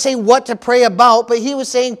 it doesn't say what to pray about, but he was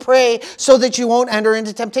saying pray so that you won't enter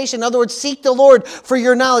into temptation. In other words, seek the Lord for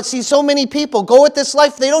your knowledge. See, so many people go at this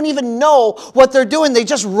life, they don't even know what they're doing. They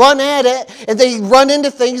just run at it, and they run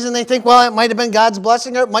into things, and they think, well, it might have been God's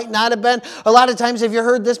blessing, or it might not have been. A lot of times, have you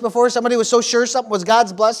heard this before? Somebody was so sure something was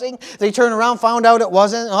God's blessing, they turn around, found out it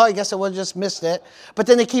wasn't. Oh, I guess I would have just missed it. But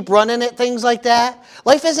then they keep running at things like that.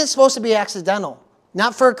 Life isn't supposed to be accidental.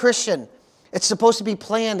 Not for a Christian. It's supposed to be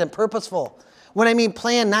planned and purposeful. When I mean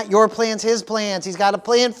planned, not your plans, his plans. He's got a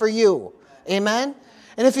plan for you. Amen?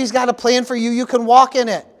 And if he's got a plan for you, you can walk in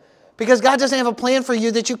it. Because God doesn't have a plan for you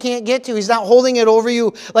that you can't get to. He's not holding it over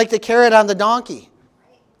you like the carrot on the donkey.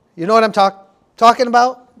 You know what I'm talking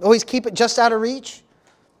about? Always keep it just out of reach.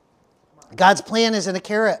 God's plan isn't a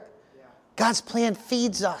carrot. God's plan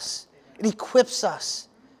feeds us. It equips us.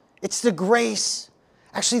 It's the grace.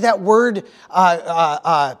 Actually, the word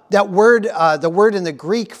in the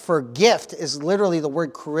Greek for gift is literally the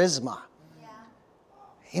word charisma. Yeah.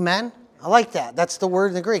 Amen? I like that. That's the word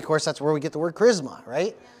in the Greek. Of course, that's where we get the word charisma,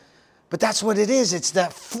 right? Yeah. But that's what it is. It's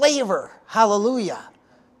that flavor, hallelujah,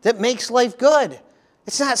 that makes life good.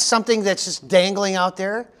 It's not something that's just dangling out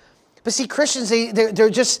there. But see, Christians, they're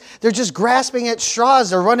just grasping at straws.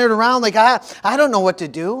 They're running around like, I don't know what to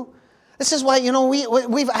do. This is why,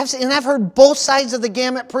 I've heard both sides of the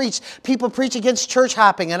gamut preach. People preach against church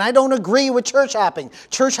hopping, and I don't agree with church hopping.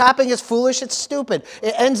 Church hopping is foolish, it's stupid.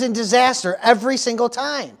 It ends in disaster every single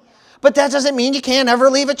time. But that doesn't mean you can't ever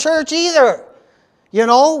leave a church either.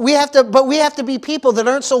 We have to be people that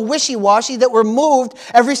aren't so wishy-washy that we're moved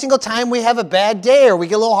every single time we have a bad day or we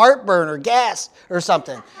get a little heartburn or gas or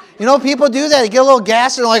something. People do that. They get a little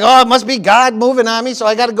gas and they're like, oh, it must be God moving on me, so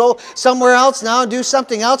I got to go somewhere else now and do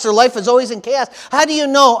something else. Their life is always in chaos. How do you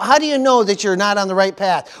know that you're not on the right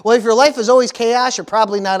path? Well, if your life is always chaos, you're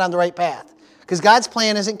probably not on the right path. Because God's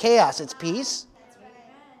plan isn't chaos. It's peace.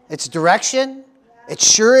 It's direction. It's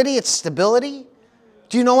surety. It's stability.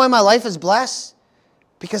 Do you know why my life is blessed?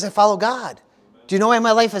 Because I follow God. Do you know why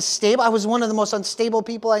my life is stable? I was one of the most unstable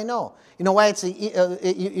people I know. You know why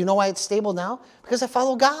it's stable now? Because I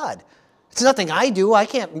follow God. It's nothing I do. I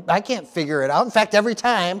can't figure it out. In fact, every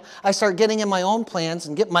time I start getting in my own plans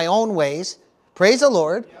and get my own ways, praise the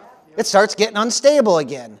Lord, it starts getting unstable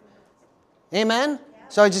again. Amen?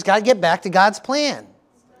 So I just got to get back to God's plan.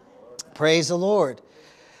 Praise the Lord.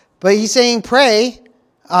 But he's saying pray,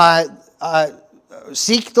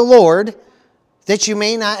 seek the Lord, that you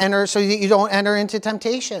may not enter, so that you don't enter into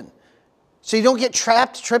temptation. So you don't get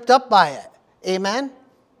tripped up by it. Amen?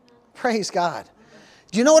 Praise God.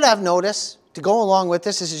 Do you know what I've noticed? To go along with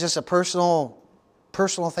this is just a personal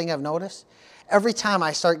thing I've noticed. Every time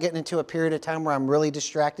I start getting into a period of time where I'm really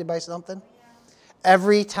distracted by something,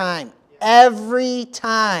 every time I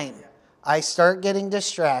start getting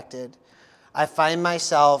distracted, I find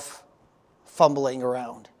myself fumbling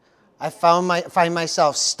around. I find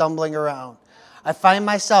myself stumbling around. I find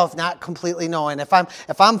myself not completely knowing. If I'm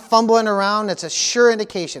fumbling around, it's a sure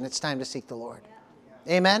indication it's time to seek the Lord.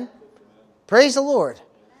 Amen? Praise the Lord.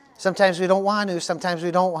 Sometimes we don't want to. Sometimes we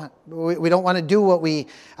don't want to do what we,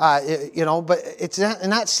 but it's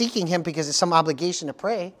not seeking Him because it's some obligation to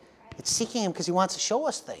pray. It's seeking Him because He wants to show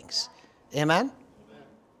us things. Amen?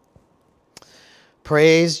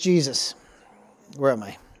 Praise Jesus. Where am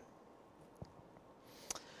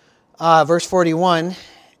I? Verse 41.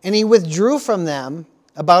 And he withdrew from them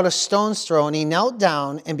about a stone's throw, and he knelt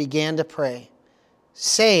down and began to pray,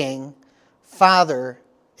 saying, Father,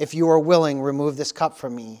 if you are willing, remove this cup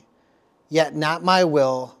from me. Yet not my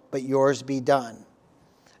will, but yours be done.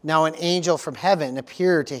 Now an angel from heaven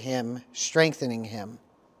appeared to him, strengthening him.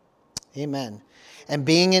 Amen. And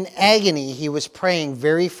being in agony, he was praying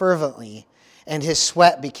very fervently, and his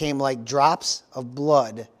sweat became like drops of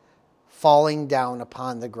blood falling down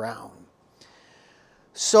upon the ground.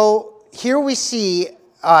 So here we see,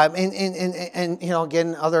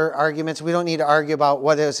 again, other arguments. We don't need to argue about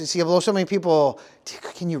what it is. You see, so many people,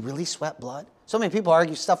 can you really sweat blood? So many people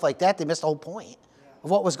argue stuff like that. They missed the whole point of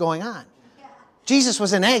what was going on. Jesus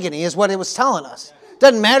was in agony is what it was telling us.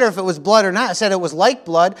 Doesn't matter if it was blood or not. It said it was like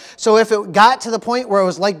blood. So if it got to the point where it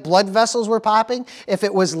was like blood vessels were popping, if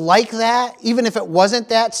it was like that, even if it wasn't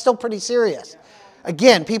that, it's still pretty serious.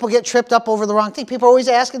 Again, people get tripped up over the wrong thing. People are always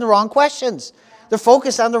asking the wrong questions. They're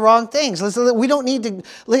focused on the wrong things. Listen, we don't need to,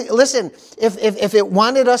 listen, if it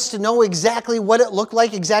wanted us to know exactly what it looked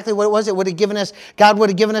like, exactly what it was, God would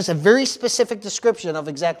have given us a very specific description of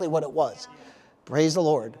exactly what it was. Praise the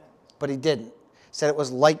Lord. But He didn't. He said it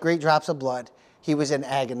was like great drops of blood. He was in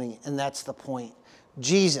agony, and that's the point.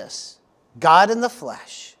 Jesus, God in the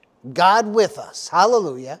flesh, God with us,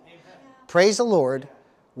 hallelujah, praise the Lord,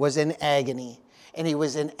 was in agony. And He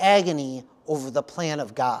was in agony over the plan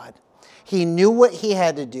of God. He knew what He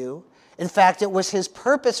had to do. In fact, it was His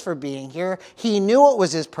purpose for being here. He knew it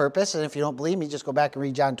was His purpose. And if you don't believe me, just go back and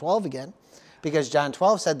read John 12 again. Because John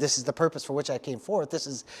 12 said, this is the purpose for which I came forth. This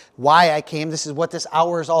is why I came. This is what this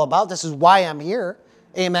hour is all about. This is why I'm here.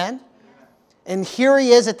 Amen? And here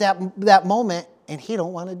He is at that moment, and He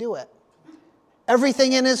don't want to do it.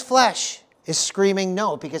 Everything in His flesh is screaming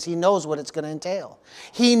no, because He knows what it's going to entail.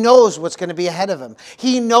 He knows what's going to be ahead of Him.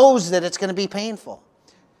 He knows that it's going to be painful.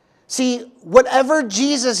 See, whatever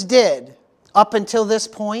Jesus did up until this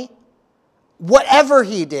point, whatever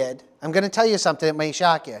He did, I'm going to tell you something that may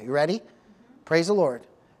shock you. You ready? Praise the Lord.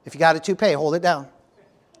 If you got a toupee, hold it down.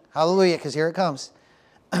 Hallelujah, because here it comes.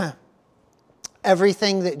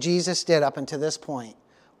 Everything that Jesus did up until this point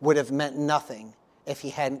would have meant nothing if he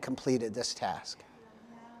hadn't completed this task.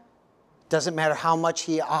 Doesn't matter how much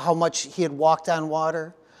he had walked on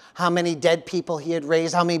water, how many dead people he had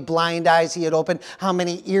raised, how many blind eyes he had opened, how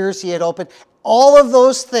many ears he had opened. All of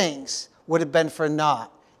those things would have been for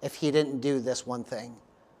naught if he didn't do this one thing.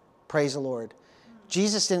 Praise the Lord.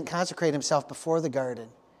 Jesus didn't consecrate himself before the garden.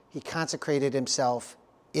 He consecrated himself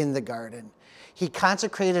in the garden. He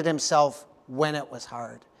consecrated himself when it was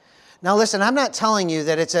hard. Now listen, I'm not telling you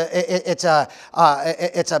that it's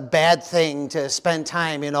a bad thing to spend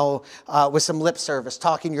time, with some lip service,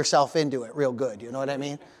 talking yourself into it real good. You know what I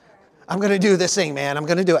mean? I'm going to do this thing, man. I'm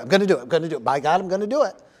going to do it. I'm going to do it. I'm going to do it. By God, I'm going to do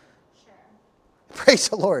it. Sure. Praise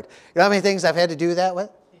the Lord. You know how many things I've had to do that with?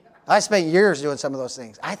 I spent years doing some of those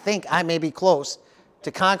things. I think I may be close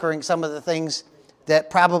to conquering some of the things that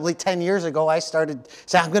probably 10 years ago I started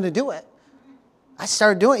saying, I'm going to do it. I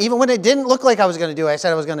started doing it. Even when it didn't look like I was going to do it, I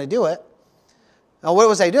said I was going to do it. Now, what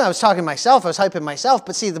was I doing? I was talking to myself. I was hyping myself.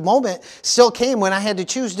 But see, the moment still came when I had to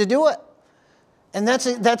choose to do it. And that's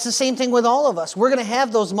the same thing with all of us. We're going to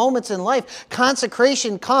have those moments in life.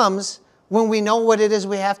 Consecration comes when we know what it is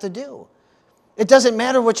we have to do. It doesn't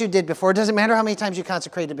matter what you did before. It doesn't matter how many times you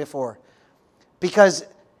consecrated before. Because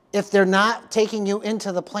if they're not taking you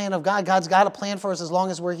into the plan of God, God's got a plan for us as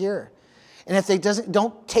long as we're here. And if they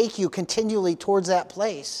don't take you continually towards that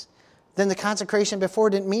place, then the consecration before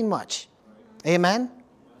didn't mean much. Amen?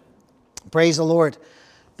 Praise the Lord.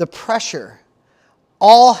 The pressure,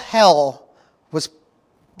 all hell was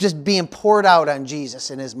just being poured out on Jesus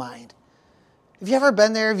in his mind. Have you ever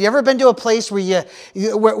been there? Have you ever been to a place where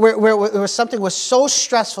where something was so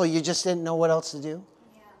stressful you just didn't know what else to do?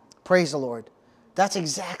 Yeah. Praise the Lord. That's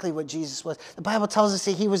exactly what Jesus was. The Bible tells us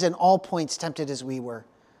that he was in all points tempted as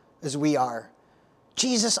we are.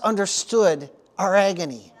 Jesus understood our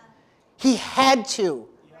agony. He had to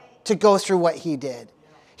go through what he did.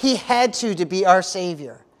 He had to be our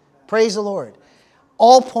Savior. Praise the Lord.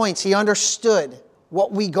 All points, he understood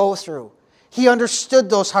what we go through. He understood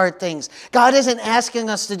those hard things. God isn't asking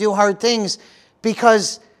us to do hard things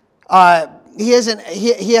because he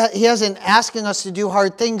isn't asking us to do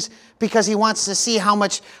hard things because he wants to see how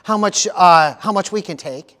much we can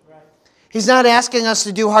take. He's not asking us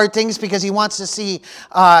to do hard things because he wants to see,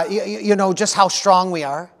 just how strong we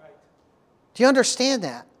are. Do you understand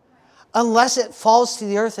that? Unless it falls to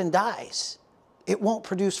the earth and dies, it won't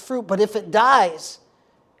produce fruit. But if it dies,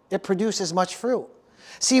 it produces much fruit.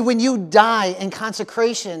 See, when you die in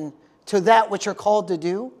consecration to that which you're called to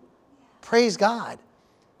do, praise God,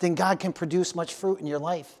 then God can produce much fruit in your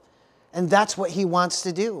life. And that's what he wants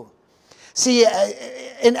to do. See,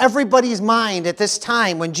 in everybody's mind at this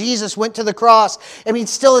time, when Jesus went to the cross,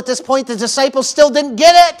 still at this point, the disciples still didn't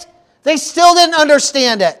get it. They still didn't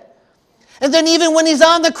understand it. And then even when he's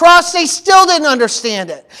on the cross, they still didn't understand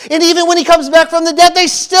it. And even when he comes back from the dead, they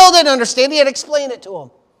still didn't understand it. He had to explain it to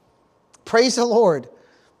them. Praise the Lord.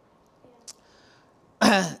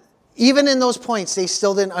 Even in those points, they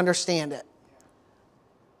still didn't understand it.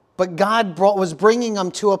 But God was bringing them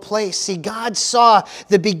to a place. See, God saw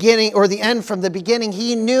the beginning or the end from the beginning.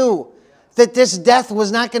 He knew that this death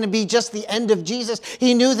was not going to be just the end of Jesus.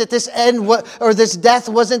 He knew that this this death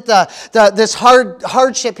wasn't this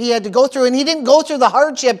hardship he had to go through. And he didn't go through the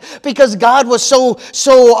hardship because God was so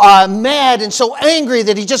mad and so angry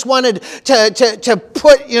that he just wanted to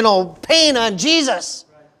put pain on Jesus.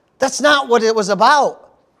 That's not what it was about.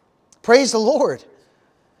 Praise the Lord.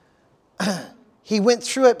 He went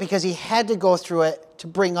through it because he had to go through it to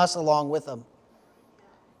bring us along with him.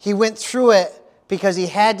 He went through it because he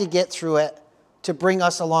had to get through it to bring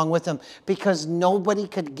us along with him, because nobody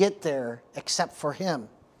could get there except for him.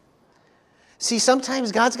 See,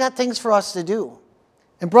 sometimes God's got things for us to do.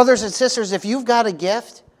 And brothers and sisters, if you've got a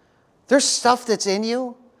gift, there's stuff that's in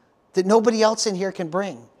you that nobody else in here can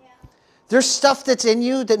bring. Yeah. There's stuff that's in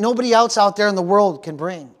you that nobody else out there in the world can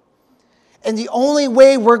bring. And the only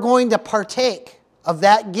way we're going to partake of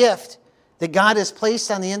that gift that God has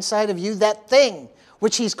placed on the inside of you, that thing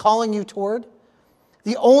which he's calling you toward,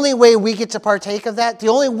 the only way we get to partake of that, the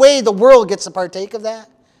only way the world gets to partake of that,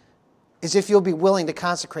 is if you'll be willing to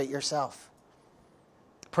consecrate yourself.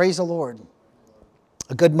 Praise the Lord.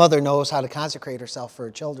 A good mother knows how to consecrate herself for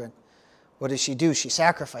her children. What does she do? She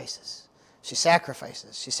sacrifices. She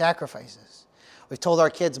sacrifices. She sacrifices. We've told our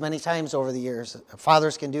kids many times over the years,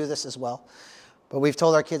 fathers can do this as well, but we've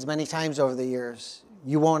told our kids many times over the years,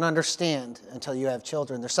 you won't understand until you have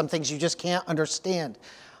children. There's some things you just can't understand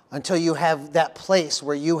until you have that place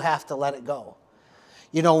where you have to let it go.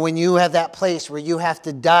 When you have that place where you have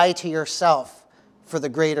to die to yourself for the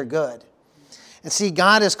greater good. And see,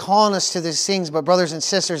 God is calling us to these things, but brothers and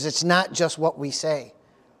sisters, it's not just what we say.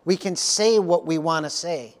 We can say what we want to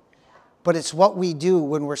say. But it's what we do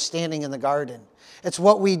when we're standing in the garden. It's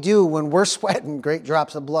what we do when we're sweating great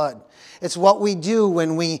drops of blood. It's what we do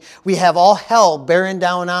when we have all hell bearing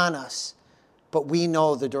down on us. But we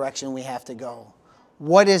know the direction we have to go.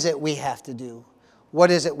 What is it we have to do?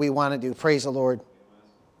 What is it we want to do? Praise the Lord.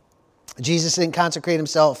 Jesus didn't consecrate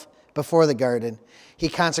himself before the garden. He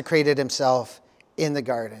consecrated himself in the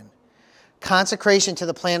garden. Consecration to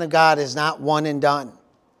the plan of God is not one and done.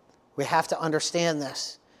 We have to understand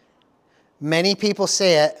this. Many people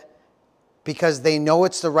say it because they know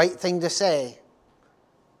it's the right thing to say,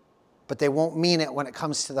 but they won't mean it when it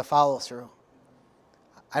comes to the follow-through.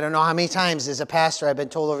 I don't know how many times as a pastor I've been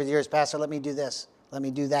told over the years, Pastor, let me do this, let me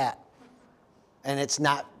do that. And it's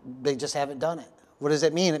not, they just haven't done it. What does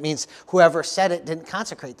it mean? It means whoever said it didn't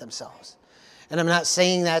consecrate themselves. And I'm not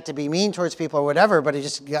saying that to be mean towards people or whatever, but I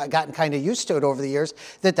just gotten kind of used to it over the years,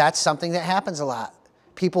 that that's something that happens a lot.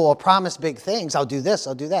 People will promise big things. I'll do this,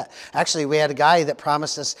 I'll do that. Actually, we had a guy that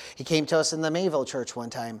promised us, he came to us in the Mayville church one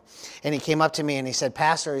time. And he came up to me and he said,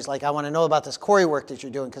 Pastor, he's like, I want to know about this quarry work that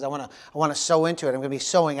you're doing because I want to sow into it. I'm going to be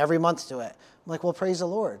sowing every month to it. I'm like, well, praise the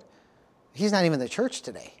Lord. He's not even in the church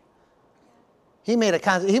today. He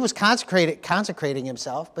was consecrating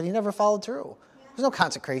himself, but he never followed through. There's no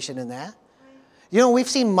consecration in that. You know, we've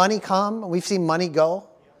seen money come, we've seen money go.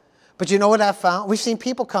 But you know what I found? We've seen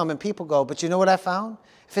people come and people go. But you know what I found?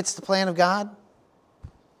 If it's the plan of God,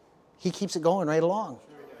 he keeps it going right along.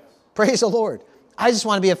 Praise the Lord. I just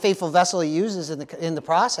want to be a faithful vessel he uses in the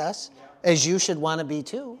process, as you should want to be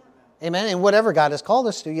too. Amen. And whatever God has called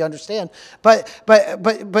us to, you understand. But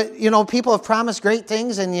you know, people have promised great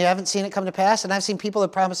things and you haven't seen it come to pass. And I've seen people that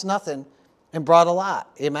promised nothing and brought a lot.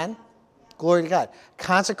 Amen. Glory to God.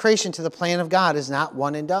 Consecration to the plan of God is not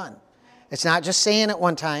one and done. It's not just saying it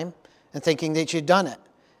one time and thinking that you've done it.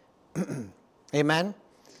 Amen.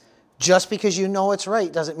 Just because you know it's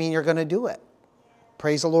right doesn't mean you're going to do it.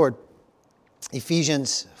 Praise the Lord.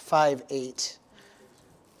 Ephesians 5:8.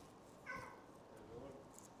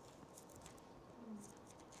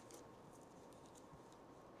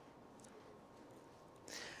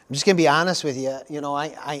 I'm just going to be honest with you. You know,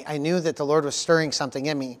 I knew that the Lord was stirring something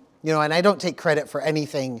in me. You know, and I don't take credit for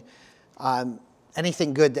anything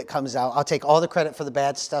good that comes out. I'll take all the credit for the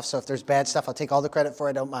bad stuff. So if there's bad stuff, I'll take all the credit for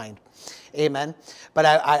it. I don't mind. Amen. But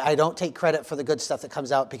I don't take credit for the good stuff that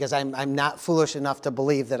comes out because I'm not foolish enough to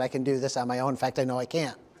believe that I can do this on my own. In fact, I know I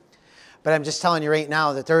can't. But I'm just telling you right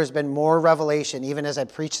now that there has been more revelation. Even as I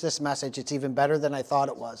preach this message, it's even better than I thought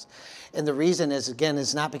it was. And the reason is, again,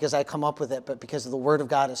 is not because I come up with it, but because the Word of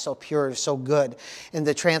God is so pure, is so good. And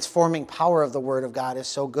the transforming power of the Word of God is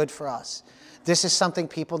so good for us. This is something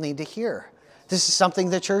people need to hear. This is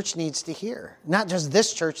something the church needs to hear. Not just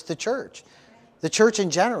this church, the church. The church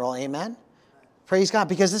in general, amen? Praise God.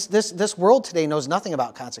 Because this world today knows nothing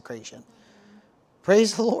about consecration.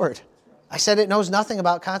 Praise the Lord. I said it knows nothing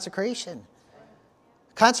about consecration.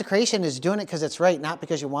 Consecration is doing it because it's right, not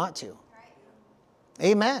because you want to.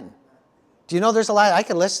 Amen. Do you know there's a lot? I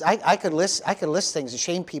could list things to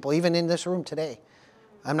shame people, even in this room today.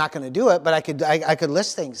 I'm not going to do it, but I could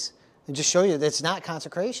list things and just show you that it's not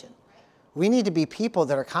consecration. We need to be people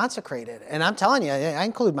that are consecrated. And I'm telling you, I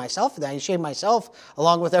include myself in that. I shame myself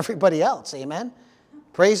along with everybody else. Amen.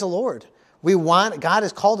 Praise the Lord. God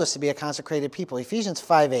has called us to be a consecrated people. Ephesians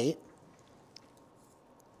 5:8.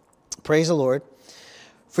 Praise the Lord.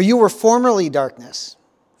 For you were formerly darkness.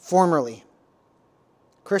 Formerly.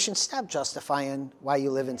 Christians, stop justifying why you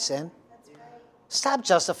live in sin. Stop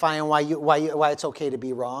justifying why it's okay to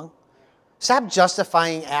be wrong. Stop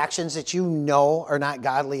justifying actions that you know are not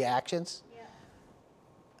godly actions.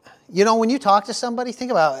 You know, when you talk to somebody, think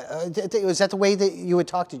about it. Is that the way that you would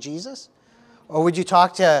talk to Jesus? Or would you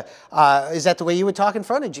talk to, is that the way you would talk in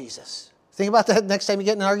front of Jesus? Think about that next time you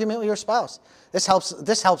get in an argument with your spouse. This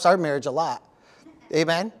helps our marriage a lot.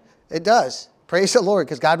 Amen? It does. Praise the Lord,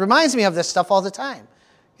 because God reminds me of this stuff all the time.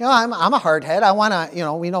 You know, I'm a hard head. I want to, you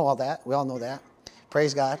know, we know all that. We all know that.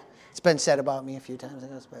 Praise God. It's been said about me a few times,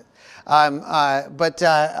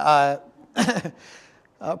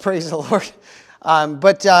 praise the Lord.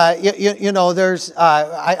 You know, there's,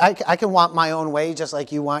 I can want my own way just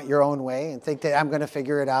like you want your own way and think that I'm going to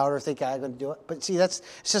figure it out or think I'm going to do it. But see, it's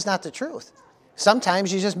just not the truth.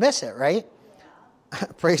 Sometimes you just miss it, right?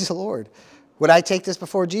 Praise the Lord. Would I take this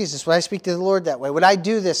before Jesus? Would I speak to the Lord that way? Would I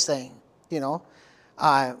do this thing? You know,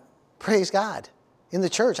 praise God. In the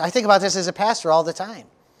church. I think about this as a pastor all the time.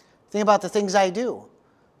 Think about the things I do.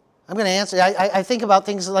 I'm going to answer. I think about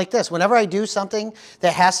things like this. Whenever I do something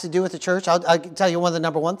that has to do with the church, I'll tell you one of the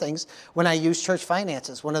number one things. When I use church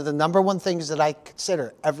finances, one of the number one things that I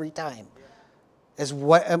consider every time is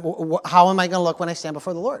how am I going to look when I stand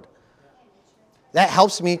before the Lord? That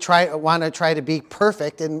helps me want to try to be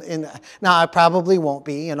perfect. Now, I probably won't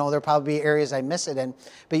be. There'll probably be areas I miss it in.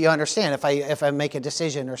 But you understand, if I make a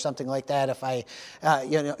decision or something like that, if I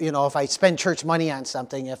spend church money on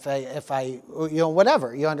something, if I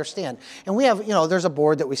whatever, you understand. And we have, there's a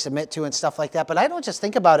board that we submit to and stuff like that. But I don't just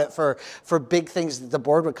think about it for big things that the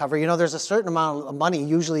board would cover. There's a certain amount of money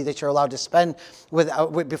usually that you're allowed to spend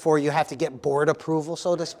before you have to get board approval,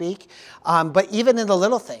 so to speak. But even in the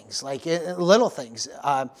little things,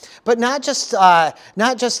 but not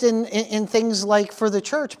just in things like for the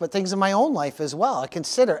church, but things in my own life as well. I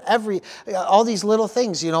consider all these little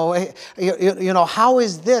things. How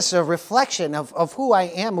is this a reflection of who I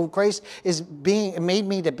am, who Christ is made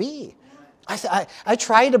me to be? I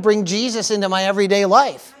try to bring Jesus into my everyday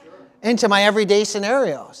life, into my everyday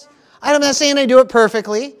scenarios. I'm not saying I do it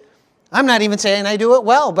perfectly. I'm not even saying I do it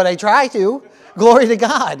well, but I try to. Glory to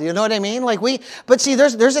God. You know what I mean? But see,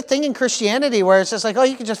 there's a thing in Christianity where it's just like, oh,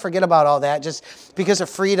 you can just forget about all that. Just because of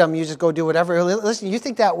freedom, you just go do whatever. Listen, you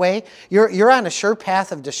think that way, you're on a sure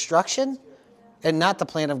path of destruction and not the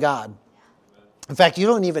plan of God. In fact, you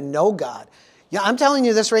don't even know God. Yeah, I'm telling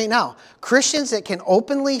you this right now. Christians that can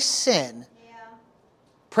openly sin,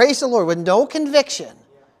 praise the Lord, with no conviction,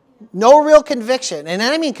 no real conviction. And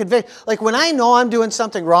I mean conviction. Like when I know I'm doing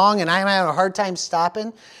something wrong and I'm having a hard time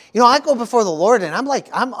stopping, I go before the Lord and I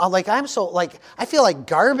feel like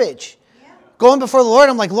garbage. Going before the Lord,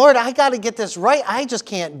 I'm like, Lord, I got to get this right. I just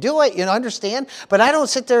can't do it, understand? But I don't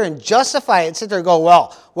sit there and justify it and sit there and go,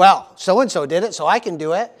 well, so-and-so did it, so I can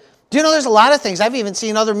do it. Do you know there's a lot of things I've even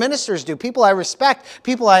seen other ministers do, people I respect,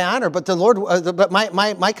 people I honor, but the Lord, but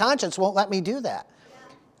my conscience won't let me do that.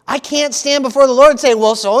 I can't stand before the Lord and say,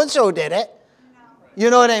 well, so-and-so did it. You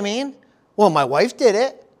know what I mean? Well, my wife did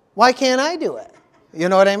it. Why can't I do it? You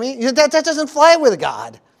know what I mean? That doesn't fly with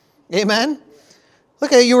God. Amen?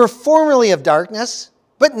 Look at it. You were formerly of darkness,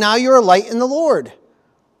 but now you're a light in the Lord.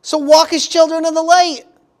 So walk as children of the light.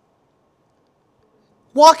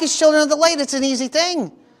 Walk as children of the light. It's an easy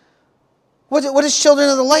thing. What is children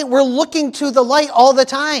of the light? We're looking to the light all the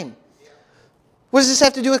time. What does this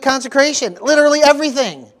have to do with consecration? Literally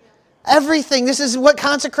everything. Everything. This is what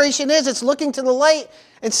consecration is. It's looking to the light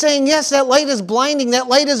and saying, yes, that light is blinding. That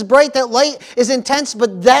light is bright. That light is intense.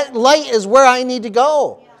 But that light is where I need to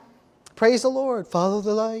go. Yeah. Praise the Lord. Follow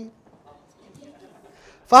the light.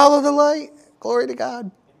 Follow the light. Glory to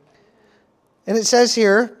God. And it says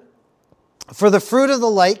here, for the fruit of the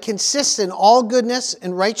light consists in all goodness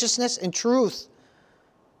and righteousness and truth.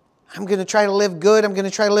 I'm going to try to live good. I'm going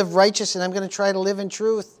to try to live righteous. And I'm going to try to live in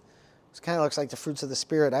truth. This kind of looks like the fruits of the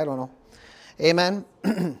Spirit. I don't know.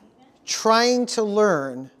 Amen. Trying to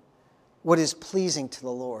learn what is pleasing to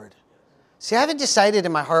the Lord. See, I haven't decided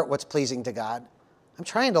in my heart what's pleasing to God. I'm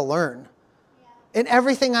trying to learn. In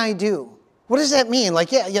everything I do. What does that mean?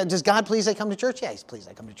 Does God please I come to church? Yeah, He's pleased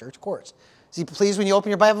I come to church, of course. Is He pleased when you open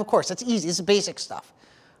your Bible? Of course. That's easy. It's basic stuff.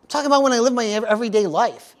 I'm talking about when I live my everyday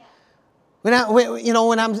life. When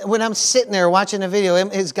I'm sitting there watching a video,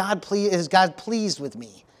 is God pleased with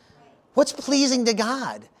me? What's pleasing to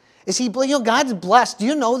God? Is He, God's blessed. Do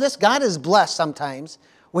you know this? God is blessed sometimes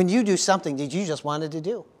when you do something that you just wanted to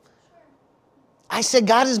do. I said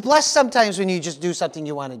God is blessed sometimes when you just do something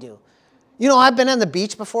you want to do. I've been on the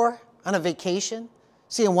beach before, on a vacation,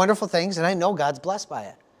 seeing wonderful things, and I know God's blessed by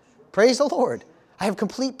it. Praise the Lord. I have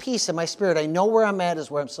complete peace in my spirit. I know where I'm at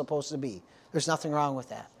is where I'm supposed to be. There's nothing wrong with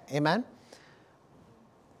that. Amen?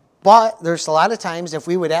 But there's a lot of times if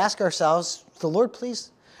we would ask ourselves, the Lord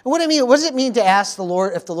please? And what does it mean to ask the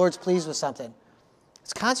Lord if the Lord's pleased with something?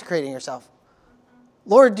 It's consecrating yourself.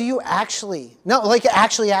 Lord, do you actually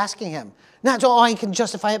asking Him. Not, I can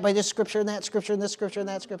justify it by this scripture and that scripture and this scripture and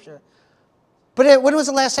that scripture. But when was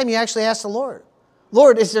the last time you actually asked the Lord?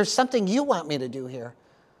 Lord, is there something you want me to do here?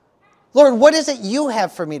 Lord, what is it you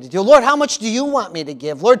have for me to do? Lord, how much do you want me to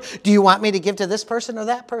give? Lord, do you want me to give to this person or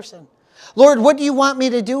that person? Lord, what do you want me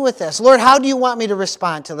to do with this? Lord, how do you want me to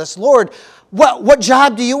respond to this? Lord, what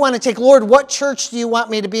job do you want to take? Lord, what church do you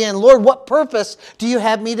want me to be in? Lord, what purpose do you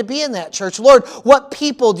have me to be in that church? Lord, what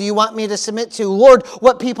people do you want me to submit to? Lord,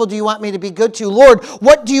 what people do you want me to be good to? Lord,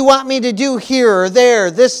 what do you want me to do here or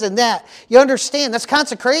there, this and that? You understand? That's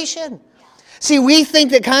consecration. See, we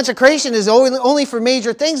think that consecration is only for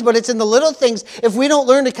major things, but it's in the little things. If we don't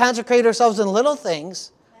learn to consecrate ourselves in little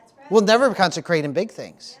things, we'll never consecrate in big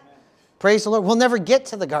things. Praise the Lord. We'll never get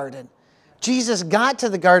to the garden. Jesus got to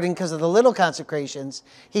the garden because of the little consecrations.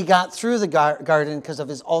 He got through the garden because of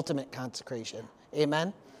His ultimate consecration.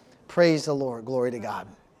 Amen? Praise the Lord. Glory to God.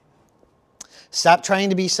 Stop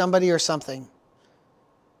trying to be somebody or something.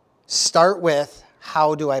 Start with,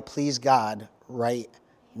 how do I please God right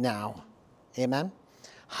now? Amen?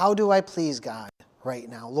 How do I please God right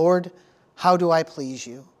now? Lord, how do I please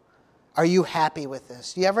you? Are you happy with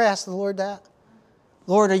this? Do you ever ask the Lord that?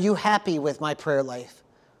 Lord, are you happy with my prayer life?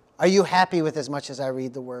 Are you happy with as much as I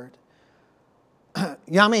read the word? You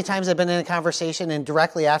know how many times I've been in a conversation and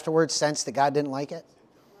directly afterwards sensed that God didn't like it?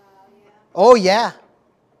 Oh, yeah.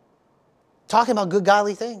 Talking about good,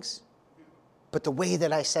 godly things. But the way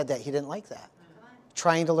that I said that, he didn't like that.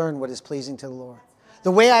 Trying to learn what is pleasing to the Lord.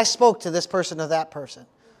 The way I spoke to this person or that person.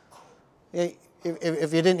 If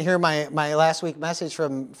you didn't hear my last week message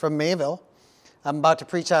from Mayville, I'm about to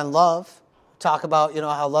preach on love. Talk about,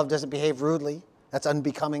 how love doesn't behave rudely. That's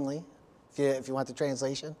unbecomingly, if you want the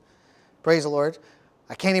translation. Praise the Lord.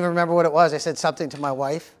 I can't even remember what it was. I said something to my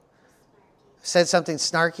wife. Said something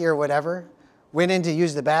snarky or whatever. Went in to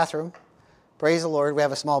use the bathroom. Praise the Lord. We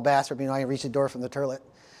have a small bathroom. I can reach the door from the toilet.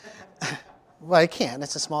 Well, I can.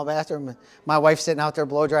 It's a small bathroom. My wife's sitting out there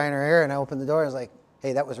blow drying her hair, and I opened the door and I was like,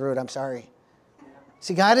 hey, that was rude. I'm sorry.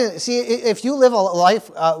 See, if you live a life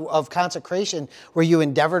of consecration where you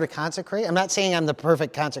endeavor to consecrate, I'm not saying I'm the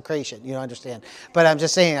perfect consecration, you understand, but I'm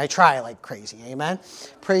just saying I try like crazy, amen?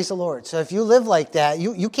 Praise the Lord. So if you live like that,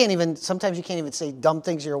 sometimes you can't even say dumb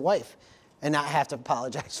things to your wife and not have to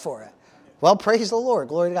apologize for it. Well, praise the Lord,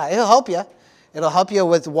 glory to God. It'll help you. It'll help you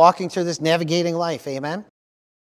with walking through this navigating life, amen?